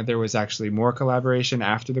saying that there was actually more collaboration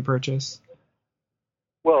after the purchase?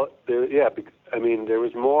 Well, there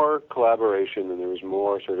was more collaboration and there was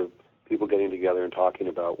more sort of people getting together and talking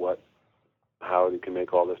about how you can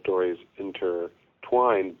make all the stories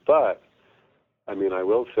intertwined. But, I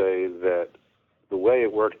will say that the way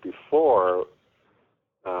it worked before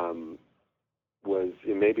was,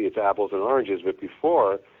 maybe it's apples and oranges, but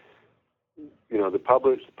before, the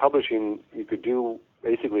publishing, you could do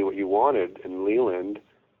basically what you wanted in Leland,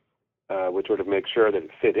 would sort of make sure that it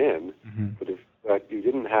fit in, but you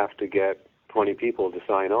didn't have to get 20 people to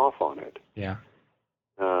sign off on it. Yeah.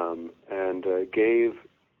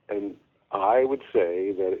 And I would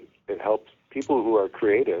say that it helps people who are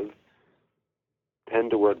creative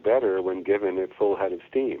tend to work better when given a full head of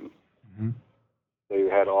steam. So you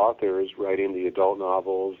had authors writing the adult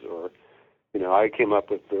novels, or, I came up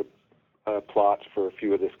with the plots for a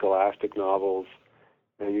few of the Scholastic novels,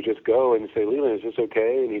 and you just go and say, Leland, is this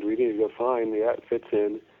okay? And he'd read it and go, fine, yeah, it fits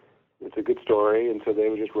in. It's a good story, and so they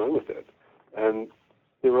would just run with it. And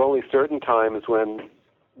there were only certain times when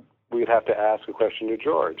we'd have to ask a question to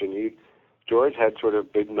George, and George had sort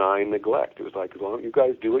of benign neglect. It was like, as long as you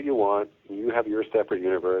guys do what you want, you have your separate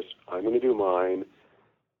universe, I'm going to do mine,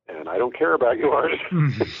 and I don't care about yours,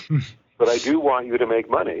 but I do want you to make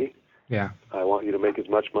money. Yeah. I want you to make as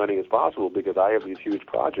much money as possible because I have these huge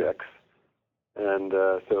projects. And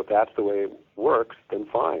so if that's the way it works, then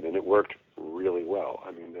fine. And it worked really well.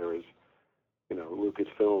 There was,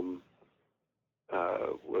 Lucasfilm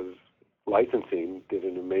was licensing, did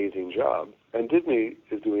an amazing job. And Disney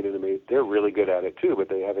is doing an amazing, they're really good at it too, but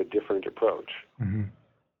they have a different approach. And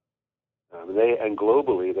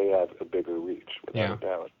globally, they have a bigger reach, without a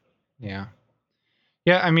doubt. Yeah.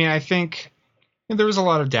 Yeah, I think there was a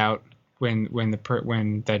lot of doubt when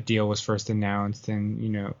that deal was first announced,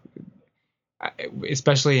 and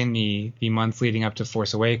especially in the months leading up to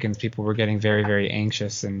Force Awakens, people were getting very, very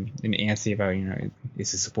anxious and antsy about,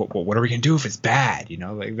 what are we gonna do if it's bad?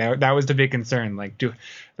 Like that was the big concern. What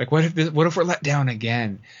if we're let down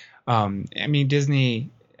again? Disney,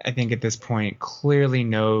 I think at this point clearly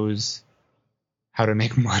knows how to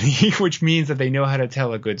make money, which means that they know how to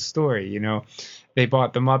tell a good story. They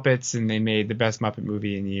bought the Muppets and they made the best Muppet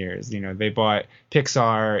movie in years. They bought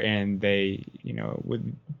Pixar and they,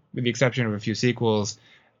 with the exception of a few sequels,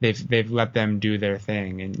 they've let them do their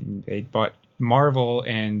thing. And they bought Marvel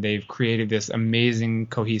and they've created this amazing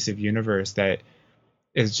cohesive universe that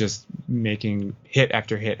is just making hit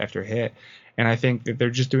after hit after hit. And I think that they're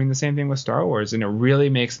just doing the same thing with Star Wars, and it really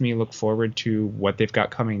makes me look forward to what they've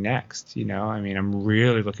got coming next. I'm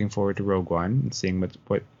really looking forward to Rogue One and seeing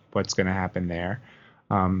what's going to happen there.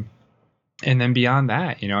 And then beyond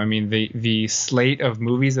that, the slate of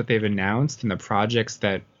movies that they've announced and the projects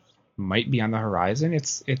that might be on the horizon,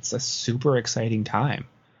 it's a super exciting time.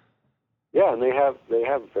 Yeah, and they have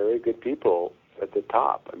very good people at the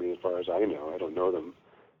top. As far as I know, I don't know them,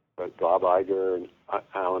 but Bob Iger and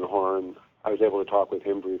Alan Horn, I was able to talk with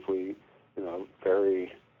him briefly.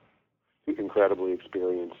 Very incredibly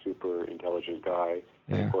experienced, super intelligent guy.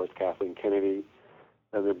 Yeah. And of course, Kathleen Kennedy.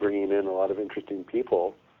 And they're bringing in a lot of interesting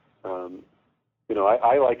people.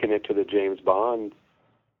 I liken it to the James Bond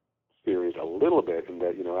series a little bit in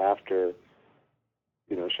that, after,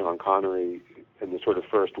 Sean Connery and the sort of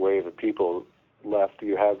first wave of people left,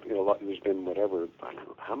 you have, there's been whatever, I don't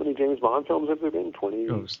know, how many James Bond films have there been? 20?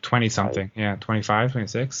 It was 20-something, 25,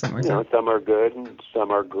 26, something like that. Some are good and some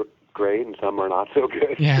are great and some are not so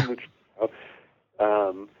good. Yeah. It's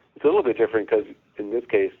a little bit different because in this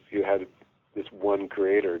case, you had this one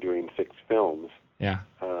creator doing 6 films. Yeah.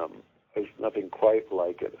 There's nothing quite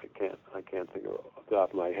like it. I can't think of it off the top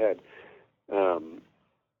of my head.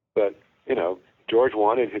 But George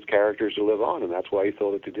wanted his characters to live on, and that's why he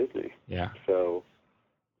sold it to Disney. Yeah. So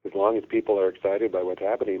as long as people are excited by what's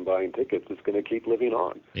happening, buying tickets, it's going to keep living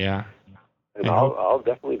on. Yeah. And I'll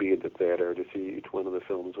definitely be at the theater to see each one of the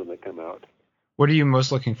films when they come out. What are you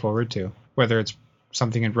most looking forward to? Whether it's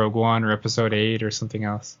something in Rogue One or Episode 8 or something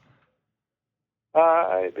else?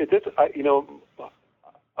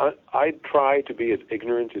 I try to be as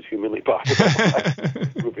ignorant as humanly possible about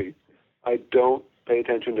the movie. I don't pay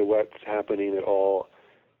attention to what's happening at all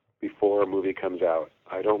before a movie comes out.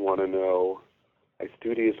 I don't want to know. I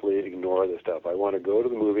studiously ignore the stuff. I want to go to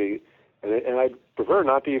the movie, and I prefer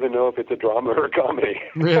not to even know if it's a drama or a comedy.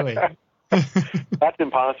 Really? That's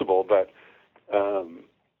impossible, but...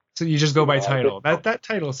 so you just go by title. That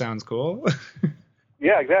title sounds cool.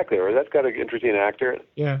 Yeah, exactly. Or that's got an interesting actor.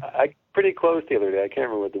 Yeah. I pretty close the other day. I can't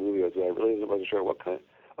remember what the movie was, but I really wasn't sure what kind.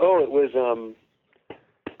 Oh, it was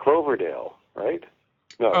Cloverdale, right?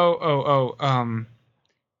 No.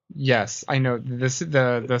 Yes, I know. This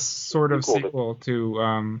the sort of sequel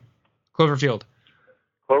to Cloverfield.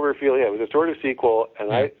 Cloverfield, yeah, it was a sort of sequel,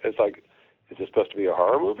 and it's like, is this supposed to be a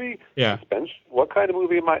horror movie? Yeah. Suspense? What kind of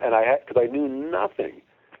movie am I? And because I knew nothing,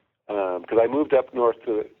 because I moved up north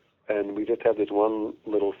and we just had this one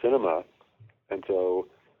little cinema, and so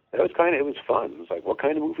it was fun. It was like, what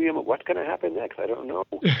kind of movie what's going to happen next? I don't know.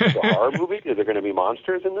 It's a horror movie? Is there going to be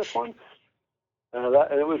monsters in this one? And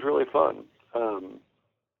it was really fun.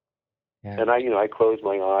 And I closed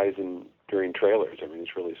my eyes during trailers. I mean,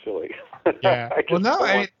 it's really silly. Yeah.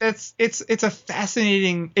 It's a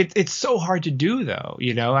fascinating. It's so hard to do, though.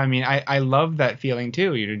 I mean, I love that feeling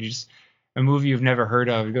too. Just a movie you've never heard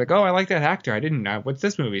of. You'd be like, oh, I like that actor. I didn't know. What's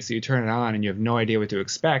this movie? So you turn it on and you have no idea what to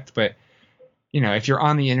expect. But if you're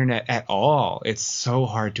on the internet at all, it's so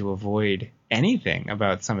hard to avoid anything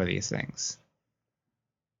about some of these things.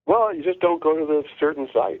 Well, you just don't go to the certain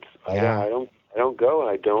sites. Yeah. I don't go, and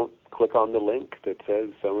I don't click on the link that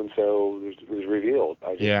says so and so was revealed.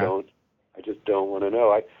 I just don't want to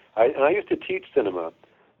know. I used to teach cinema,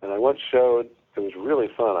 and I once showed. It was really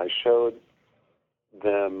fun. I showed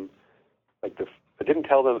them I didn't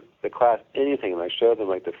tell the class anything, and I showed them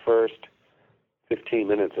the first 15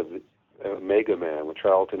 minutes of Mega Man with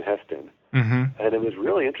Charlton Heston. Mm-hmm. And it was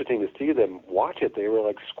really interesting to see them watch it. They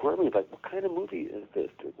were squirming, what kind of movie is this?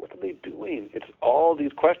 What are they doing? It's all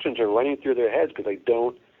these questions are running through their heads because they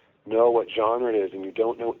don't know what genre it is, and you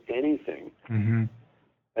don't know anything. Mm-hmm.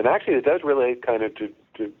 And actually, it does relate kind of to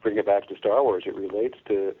bring it back to Star Wars. It relates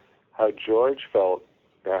to how George felt,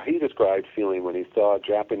 how he described feeling when he saw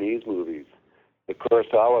Japanese movies, the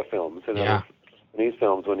Kurosawa films, and other Japanese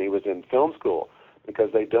films when he was in film school,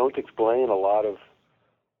 because they don't explain a lot of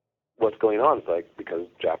what's going on. It's because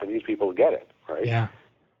Japanese people get it, right? Yeah.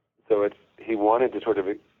 So he wanted to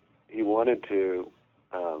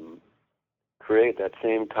create that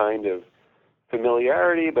same kind of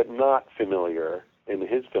familiarity, but not familiar in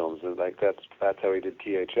his films, and that's how he did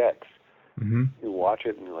THX. Mm-hmm. You watch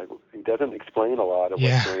it, and he doesn't explain a lot of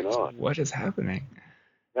what's going on. What is happening?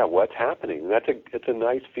 Yeah, what's happening? And it's a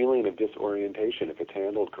nice feeling of disorientation if it's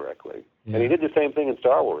handled correctly. Yeah. And he did the same thing in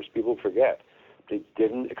Star Wars. People forget. They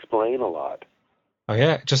didn't explain a lot. Oh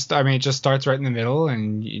yeah, it just starts right in the middle,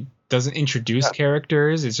 and it doesn't introduce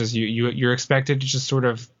characters. It's just you're expected to just sort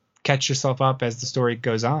of catch yourself up as the story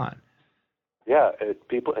goes on. Yeah, it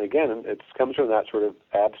comes from that sort of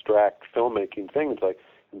abstract filmmaking thing. It's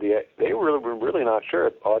they were really not sure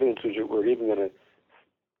if audiences were even going to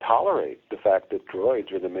tolerate the fact that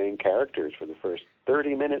droids are the main characters for the first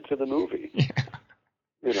 30 minutes of the movie. Yeah.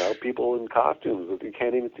 People in costumes. You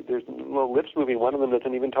can't even. There's no lips moving. One of them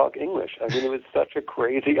doesn't even talk English. I mean, it was such a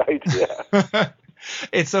crazy idea.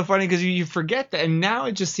 It's so funny because you forget that, and now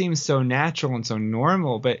it just seems so natural and so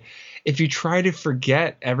normal. But if you try to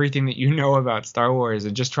forget everything that you know about Star Wars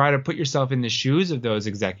and just try to put yourself in the shoes of those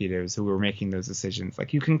executives who were making those decisions,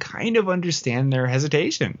 you can kind of understand their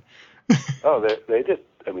hesitation. Oh, they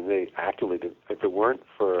actually did. If it weren't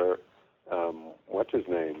for what's his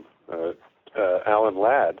name, Alan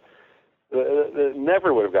Ladd,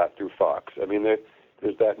 never would have got through Fox. I mean,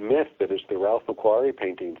 there's that myth that it's the Ralph McQuarrie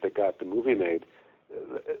paintings that got the movie made.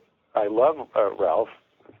 I love Ralph.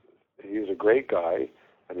 He was a great guy,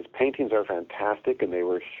 and his paintings are fantastic, and they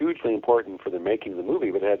were hugely important for the making of the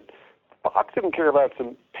movie. But Fox didn't care about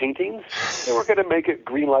some paintings. They were going to make it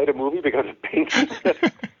green light a movie because of paintings. That's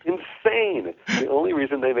insane. The only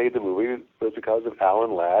reason they made the movie was because of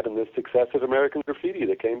Alan Ladd and the success of American Graffiti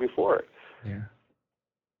that came before it. Yeah.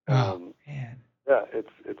 Man.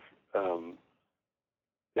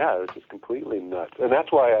 Yeah, it's just completely nuts. And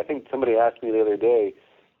that's why I think somebody asked me the other day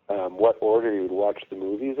what order you would watch the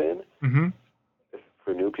movies in. Mm-hmm.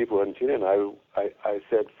 For new people who hadn't seen it, and I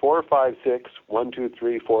said 4, 5, 6, 1, 2,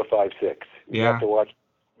 3, 4, 5, 6. You have to watch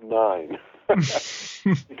 9.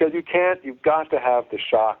 Because you've got to have the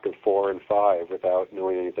shock of 4 and 5 without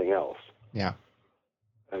knowing anything else. Yeah.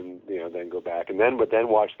 and then go back, but then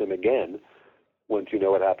watch them again once you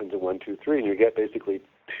know what happens in 1, 2, 3, and you get basically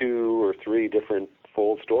 2 or 3 different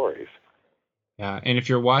full stories. Yeah, and if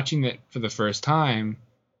you're watching it for the first time,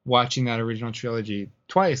 watching that original trilogy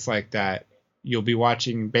twice like that, you'll be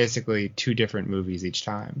watching basically 2 different movies each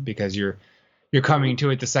time, because you're coming to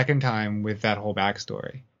it the second time with that whole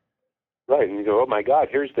backstory. Right, and you go, oh my God,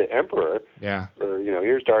 here's the Emperor. Yeah. Or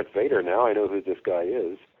here's Darth Vader. Now I know who this guy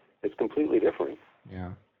is. It's completely different.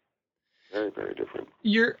 Yeah. Very, very different.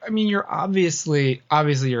 You're obviously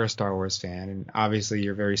you're a Star Wars fan, and obviously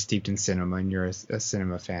you're very steeped in cinema, and you're a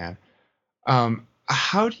cinema fan.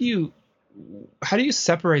 How do you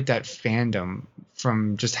separate that fandom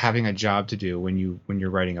from just having a job to do when you're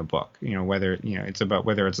writing a book? Whether it's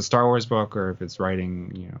a Star Wars book, or if it's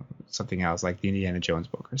writing something else like the Indiana Jones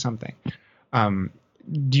book or something.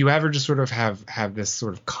 Do you ever just sort of have this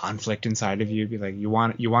sort of conflict inside of you? Be like, you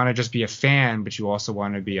want to just be a fan, but you also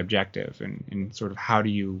want to be objective, and sort of how do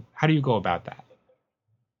you go about that?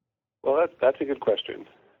 Well, that's a good question.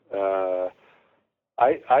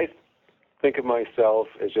 I think of myself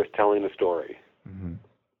as just telling a story. Mm-hmm.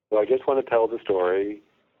 So I just want to tell the story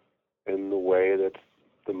in the way that's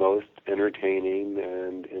the most entertaining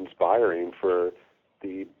and inspiring for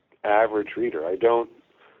the average reader. I don't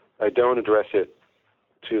address it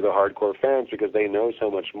to the hardcore fans, because they know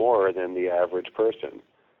so much more than the average person.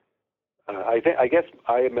 I guess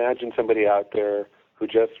I imagine somebody out there who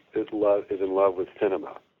just is in love with cinema.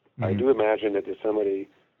 Mm-hmm. I do imagine that there's somebody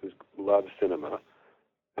who loves cinema,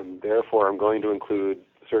 and therefore I'm going to include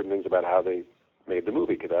certain things about how they made the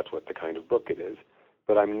movie, because that's what the kind of book it is.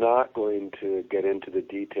 But I'm not going to get into the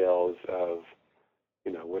details of,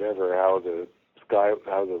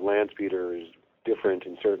 how the land speeder is different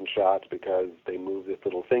in certain shots because they move this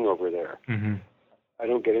little thing over there. Mm-hmm. I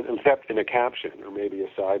don't get it, except in a caption or maybe a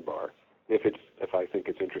sidebar, if I think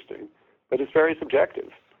it's interesting. But it's very subjective.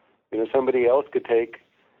 Somebody else could take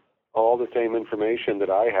all the same information that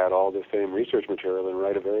I had, all the same research material, and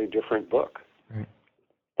write a very different book. Right.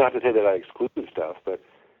 Not to say that I exclude stuff, but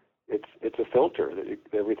it's a filter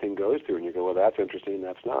that everything goes through, and you go, well, that's interesting,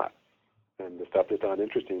 that's not. And the stuff that's not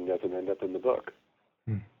interesting doesn't end up in the book.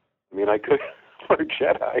 Mm. I mean, I could, for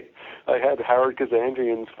Jedi, I had Howard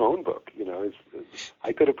Kazandrian's phone book.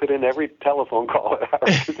 I could have put in every telephone call that Howard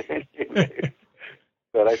Kazandrian made.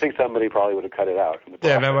 But I think somebody probably would have cut it out.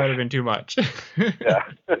 Yeah, that might have been too much. Yeah.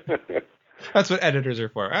 That's what editors are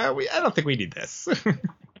for. I don't think we need this.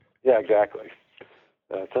 Yeah, exactly.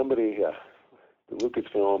 Somebody, the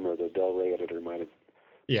Lucasfilm or the Del Rey editor might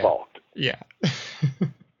have balked. Yeah.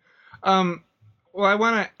 Well, I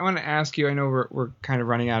want to ask you. I know we're kind of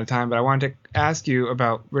running out of time, but I wanted to ask you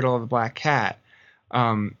about Riddle of the Black Cat.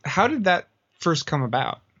 How did that first come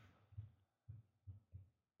about?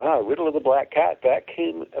 Riddle of the Black Cat, that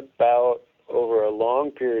came about over a long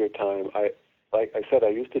period of time. Like I said, I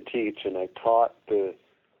used to teach, and I taught the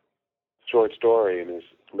short story in his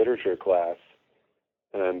literature class,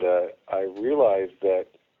 and I realized that,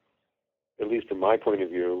 at least from my point of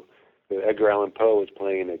view, that Edgar Allan Poe was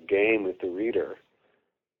playing a game with the reader.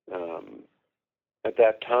 At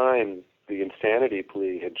that time, the insanity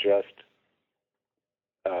plea had just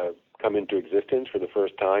come into existence for the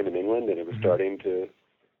first time in England, and it was starting to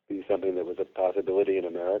be something that was a possibility in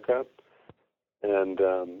America. And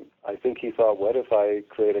I think he thought, what if I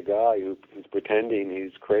create a guy who's pretending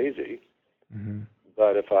he's crazy,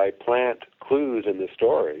 but if I plant clues in the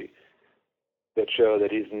story that show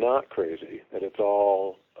that he's not crazy, that it's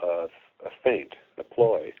all a feint, a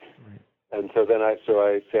ploy. Right. And so then I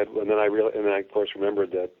said, and then I of course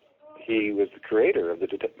remembered that he was the creator of the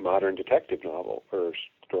modern detective novel or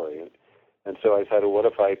story. And so I said, well, what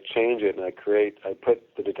if I change it and I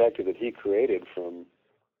put the detective that he created from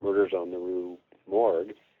Murders on the Rue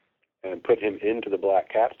Morgue and put him into the Black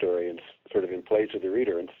Cat story and sort of in place of the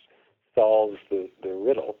reader and solves the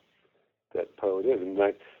riddle that Poe did. And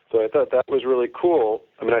so I thought that was really cool.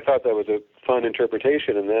 I mean, I thought that was a fun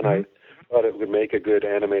interpretation, and then I thought it would make a good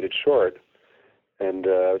animated short. And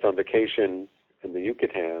I was on vacation in the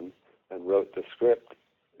Yucatan and wrote the script,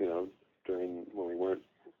 during when we weren't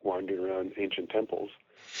wandering around ancient temples,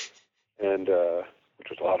 and which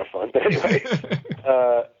was a lot of fun. But anyway,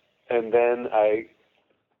 and then I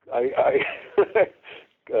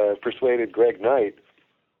persuaded Greg Knight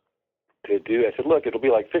to do. I said, look, it'll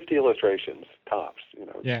be like 50 illustrations tops.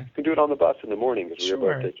 Yeah. You can do it on the bus in the morning because we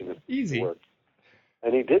were both taking it easy. To work.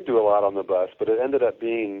 And he did do a lot on the bus, but it ended up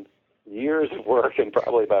being years of work and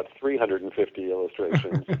probably about 350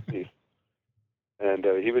 illustrations. And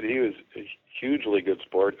he was a hugely good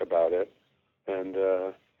sport about it. And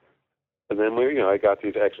And then I got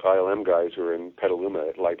these ex-ILM guys who are in Petaluma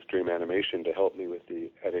at Lightstream Animation to help me with the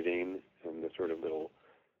editing and the sort of little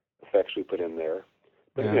effects we put in there.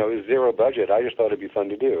 But it was zero budget. I just thought it'd be fun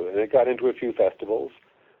to do, and it got into a few festivals,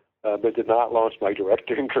 but did not launch my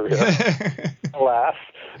directing career. Alas.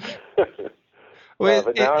 Well,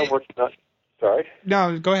 but now I'm working on. Sorry.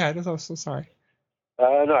 No, go ahead. I'm so sorry. No,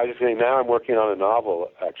 I was just saying. Now I'm working on a novel,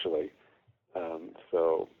 actually.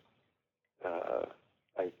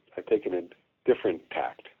 I've taken a different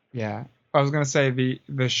tact. Yeah, I was gonna say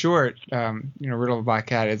the short, Riddle of a Black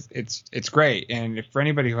Cat it's great, and if for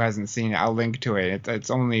anybody who hasn't seen it, I'll link to it. It's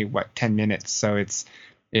only 10 minutes, so it's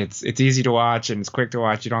easy to watch and it's quick to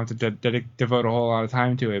watch. You don't have to devote a whole lot of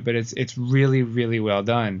time to it, but it's really, really well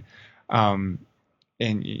done. And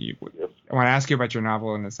I want to ask you about your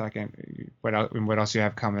novel in a second, what else you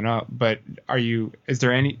have coming up. But do you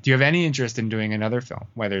have any interest in doing another film,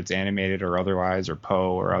 whether it's animated or otherwise, or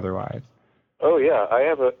Poe or otherwise? Oh yeah, I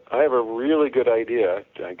have a really good idea,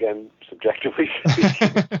 again, subjectively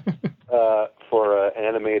speaking, for an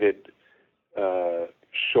animated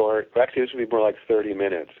short. Actually, this would be more like 30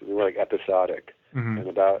 minutes. It would be more like episodic,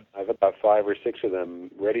 and I have about 5 or 6 of them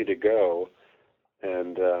ready to go,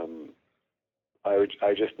 and I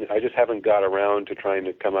just haven't got around to trying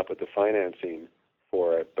to come up with the financing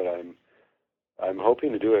for it, but I'm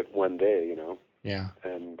hoping to do it one day, Yeah.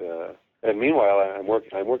 And meanwhile, I'm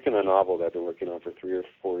working on a novel that I've been working on for 3 or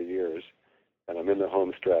 4 years, and I'm in the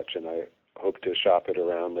home stretch, and I hope to shop it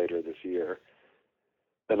around later this year.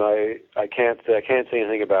 And I can't say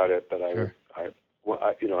anything about it, but on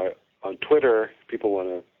Twitter, if people want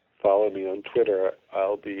to follow me on Twitter,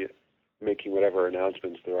 I'll be making whatever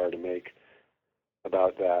announcements there are to make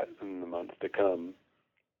about that in the months to come.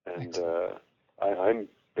 And I'm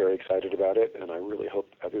very excited about it, and I really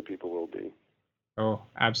hope other people will be. Oh,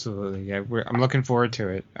 absolutely. Yeah, I'm looking forward to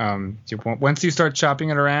it. Once you start shopping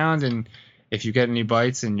it around, and if you get any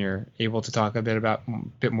bites and you're able to talk a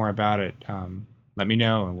bit more about it, let me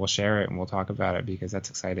know and we'll share it and we'll talk about it, because that's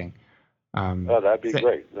exciting. That'd be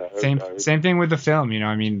great. Same thing with the film.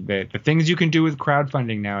 The things you can do with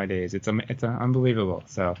crowdfunding nowadays, it's unbelievable.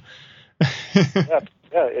 So. yeah,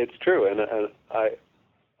 it's true, and I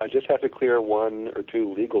just have to clear 1 or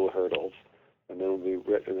 2 legal hurdles, and then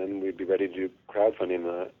we'd be ready to do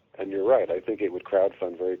crowdfunding. And you're right, I think it would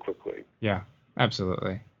crowdfund very quickly. Yeah,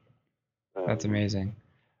 absolutely. That's amazing.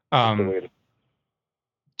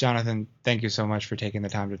 Jonathan, thank you so much for taking the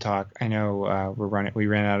time to talk. I know we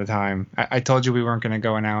ran out of time. I told you we weren't going to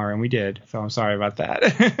go an hour, and we did, so I'm sorry about that.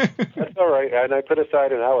 That's all right, and I put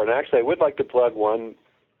aside an hour. And actually, I would like to plug one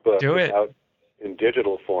book. Do it. Out in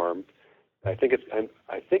digital form. I think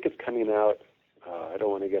it's coming out. I don't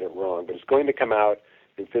want to get it wrong, but it's going to come out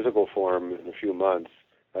in physical form in a few months.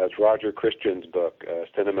 It's Roger Christian's book,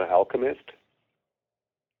 Cinema Alchemist,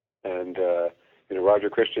 and Roger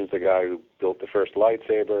Christian's the guy who built the first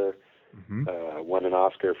lightsaber, won an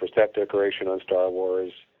Oscar for set decoration on Star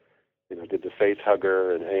Wars, did The Face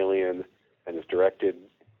Hugger and Alien, and has directed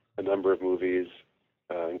a number of movies,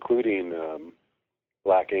 including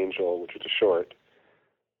Black Angel, which was a short,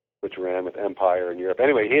 which ran with Empire in Europe.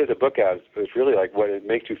 Anyway, he has a book out. It's really like it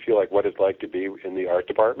makes you feel like what it's like to be in the art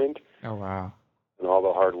department. Oh, wow. And all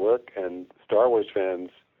the hard work. And Star Wars fans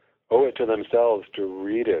owe it to themselves to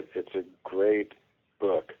read it. It's a great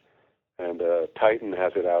book. And Titan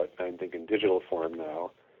has it out, I think, in digital form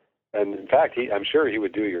now. And in fact, I'm sure he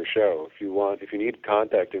would do your show. If you need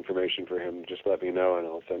contact information for him, just let me know and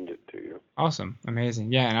I'll send it to you. Awesome,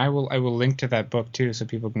 amazing, yeah. And I will link to that book too, so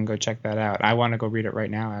people can go check that out. I want to go read it right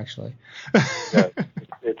now, actually. Yeah,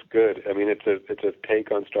 it's good. I mean, it's a take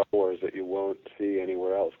on Star Wars that you won't see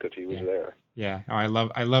anywhere else because he was there. Yeah, I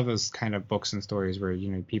love those kind of books and stories where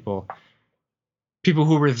people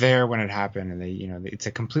who were there when it happened, and they it's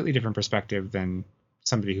a completely different perspective than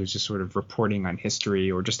somebody who's just sort of reporting on history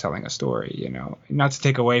or just telling a story, not to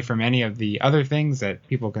take away from any of the other things that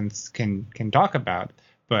people can talk about,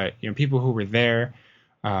 but people who were there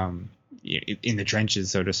in the trenches,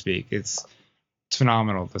 so to speak, it's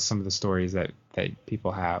phenomenal, some of the stories that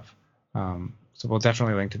people have. So we'll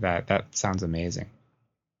definitely link to that. That sounds amazing.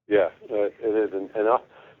 Yeah, it is. And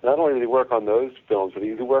not only did he work on those films, but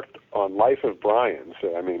he worked on Life of Brian.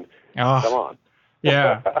 So, I mean, come on.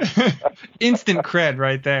 Yeah. Instant cred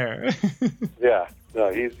right there. Yeah.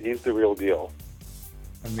 No, he's the real deal.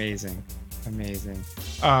 Amazing.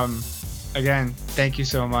 Again, thank you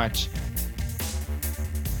so much.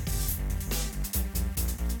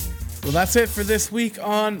 Well, that's it for this week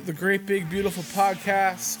on the Great Big Beautiful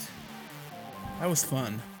Podcast. That was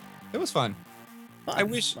fun. It was fun. I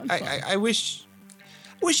wish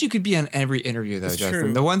wish you could be on every interview, though, Justin.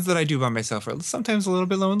 True. The ones that I do by myself are sometimes a little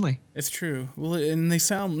bit lonely. It's true. Well, and they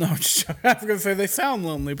sound no. I was gonna say they sound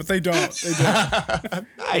lonely, but they don't. They don't.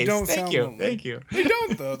 Nice. They don't Thank sound you. lonely. Thank you. They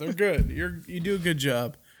don't though. They're good. You do a good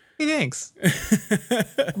job. Hey, thanks.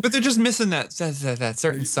 But they're just missing that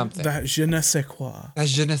certain something. That je ne sais quoi. That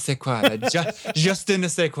je ne sais quoi. That just ne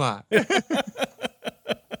sais quoi.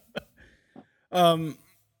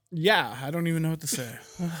 Yeah, I don't even know what to say.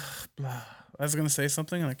 Blah. I was gonna say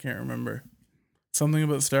something and I can't remember. Something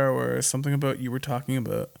about Star Wars. Something about you were talking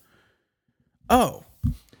about. Oh,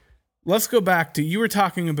 let's go back to you were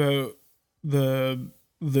talking about the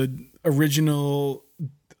original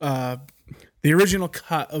the original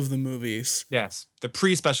cut of the movies. Yes, the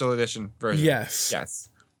pre-special edition version. Yes.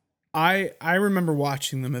 I remember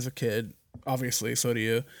watching them as a kid. Obviously, so do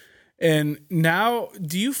you. And now,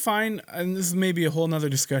 do you find, and this is maybe a whole nother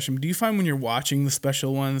discussion, but do you find when you're watching the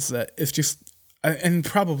special ones that it's just, and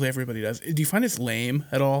probably everybody does, do you find it's lame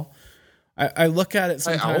at all? I look at it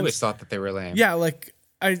sometimes. I always thought that they were lame. Yeah, like,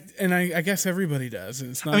 I guess everybody does. And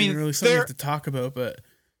it's not even really something to talk about, but.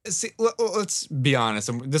 See, let's be honest.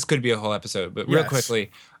 This could be a whole episode, but real quickly,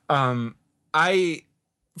 I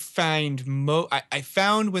found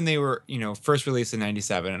when they were, first released in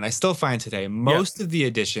 97, and I still find today, most of the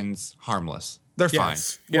editions harmless. They're fine.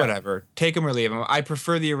 Whatever. Take them or leave them. I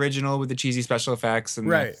prefer the original with the cheesy special effects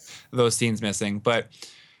and those scenes missing. But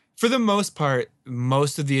for the most part,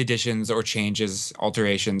 most of the additions or changes,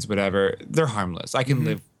 alterations, whatever, they're harmless. I can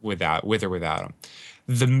live with or without them.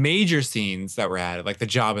 The major scenes that were added, like the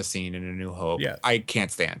Jabba scene in A New Hope, I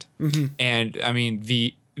can't stand. And I mean,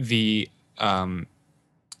 the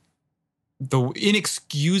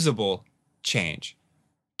inexcusable change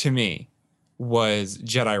to me was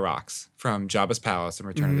Jedi Rocks from Jabba's Palace and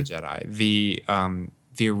Return of the Jedi.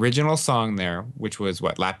 The original song there, which was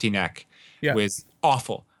Lapti Nek, was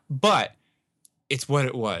awful. But it's what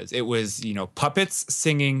it was. It was, puppets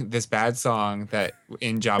singing this bad song that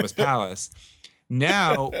in Jabba's Palace.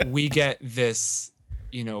 Now we get this,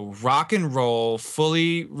 rock and roll,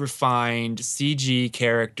 fully refined CG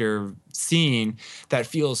character scene that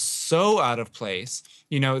feels so out of place.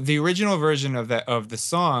 The original version of the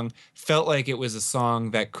song felt like it was a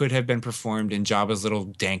song that could have been performed in Jabba's little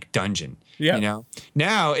dank dungeon.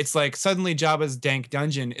 Now it's like suddenly Jabba's dank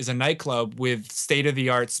dungeon is a nightclub with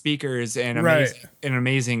state-of-the-art speakers and an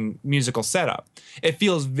amazing musical setup. It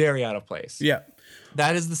feels very out of place.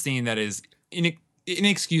 That is the scene that is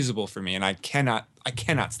inexcusable for me, and I cannot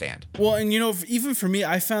stand. Well, and even for me,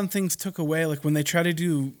 I found things took away, like when they try to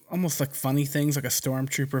do almost like funny things, like a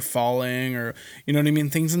stormtrooper falling, or you know what I mean,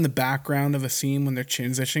 things in the background of a scene when they're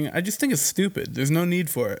transitioning. I just think it's stupid. There's no need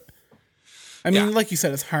for it. I mean, like you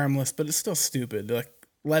said, it's harmless, but it's still stupid. Like,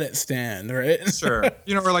 let it stand, right? Sure.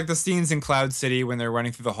 Or like the scenes in Cloud City when they're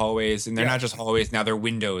running through the hallways, and they're not just hallways, now they're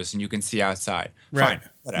windows and you can see outside. Right. Fine.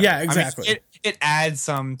 Whatever. Yeah, exactly. I mean, it adds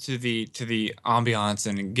some to the ambiance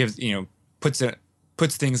and gives,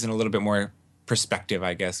 puts things in a little bit more perspective,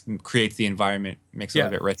 I guess, and creates the environment, makes it a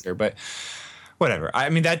little bit richer. But whatever.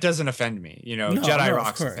 I mean, that doesn't offend me. Jedi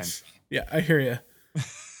Rocks offend me. Yeah, I hear you.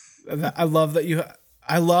 I love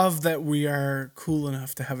that we are cool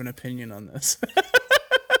enough to have an opinion on this.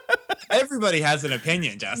 Everybody has an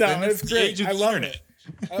opinion, Justin. No, it's great. I love it.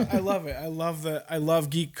 I love it. I love that. I love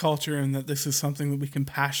geek culture, and that this is something that we can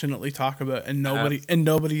passionately talk about. And nobody.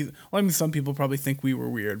 Well, I mean, some people probably think we were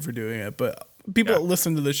weird for doing it, but people that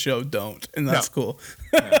listen to the show don't, and that's cool.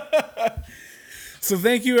 So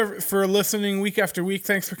thank you for listening week after week.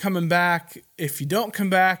 Thanks for coming back. If you don't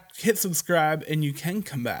come back, hit subscribe, and you can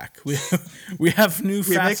come back. We have new.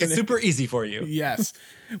 We make it super easy for you. Yes,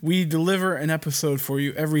 we deliver an episode for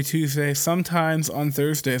you every Tuesday, sometimes on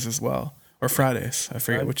Thursdays as well, or Fridays. I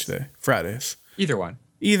forget which day. Fridays. Either one.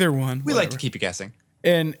 We whatever. Like to keep you guessing.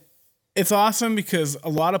 And it's awesome because a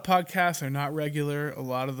lot of podcasts are not regular. A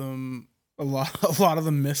lot of them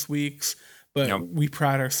miss weeks. But we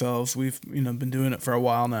pride ourselves. We've been doing it for a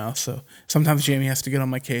while now, so sometimes Jamie has to get on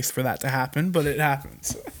my case for that to happen, but it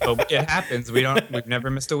happens. It happens. We've never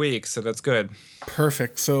missed a week, so that's good.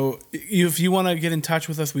 Perfect. So if you want to get in touch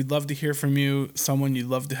with us, we'd love to hear from you. Someone you'd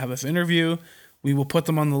love to have us interview, we will put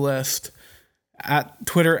them on the list. At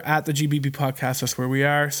Twitter, at the GBB Podcast, that's where we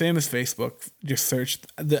are. Same as Facebook. Just search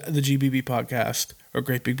the GBB Podcast or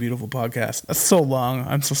Great Big Beautiful Podcast. That's so long.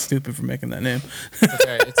 I'm so stupid for making that name.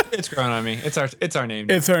 Okay, it's growing on me. It's our name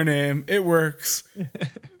now. It's our name. It works.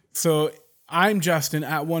 So I'm Justin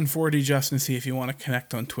at 140 Justin C if you want to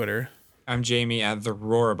connect on Twitter. I'm Jamie at the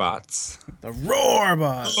Roarbots. The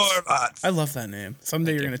Roarbots. I love that name.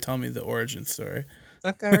 Someday you're going to tell me the origin story.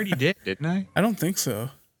 I already did, didn't I? I don't think so.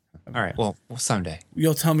 All right. Well, someday.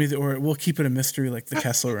 You'll tell me, or we'll keep it a mystery like the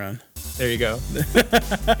Kessel Run. There you go.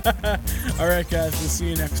 All right, guys. We'll see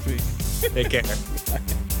you next week. Take care.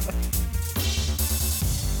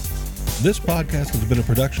 This podcast has been a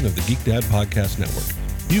production of the Geek Dad Podcast Network.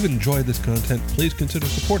 If you've enjoyed this content, please consider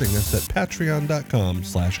supporting us at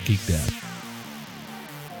patreon.com/geekdad.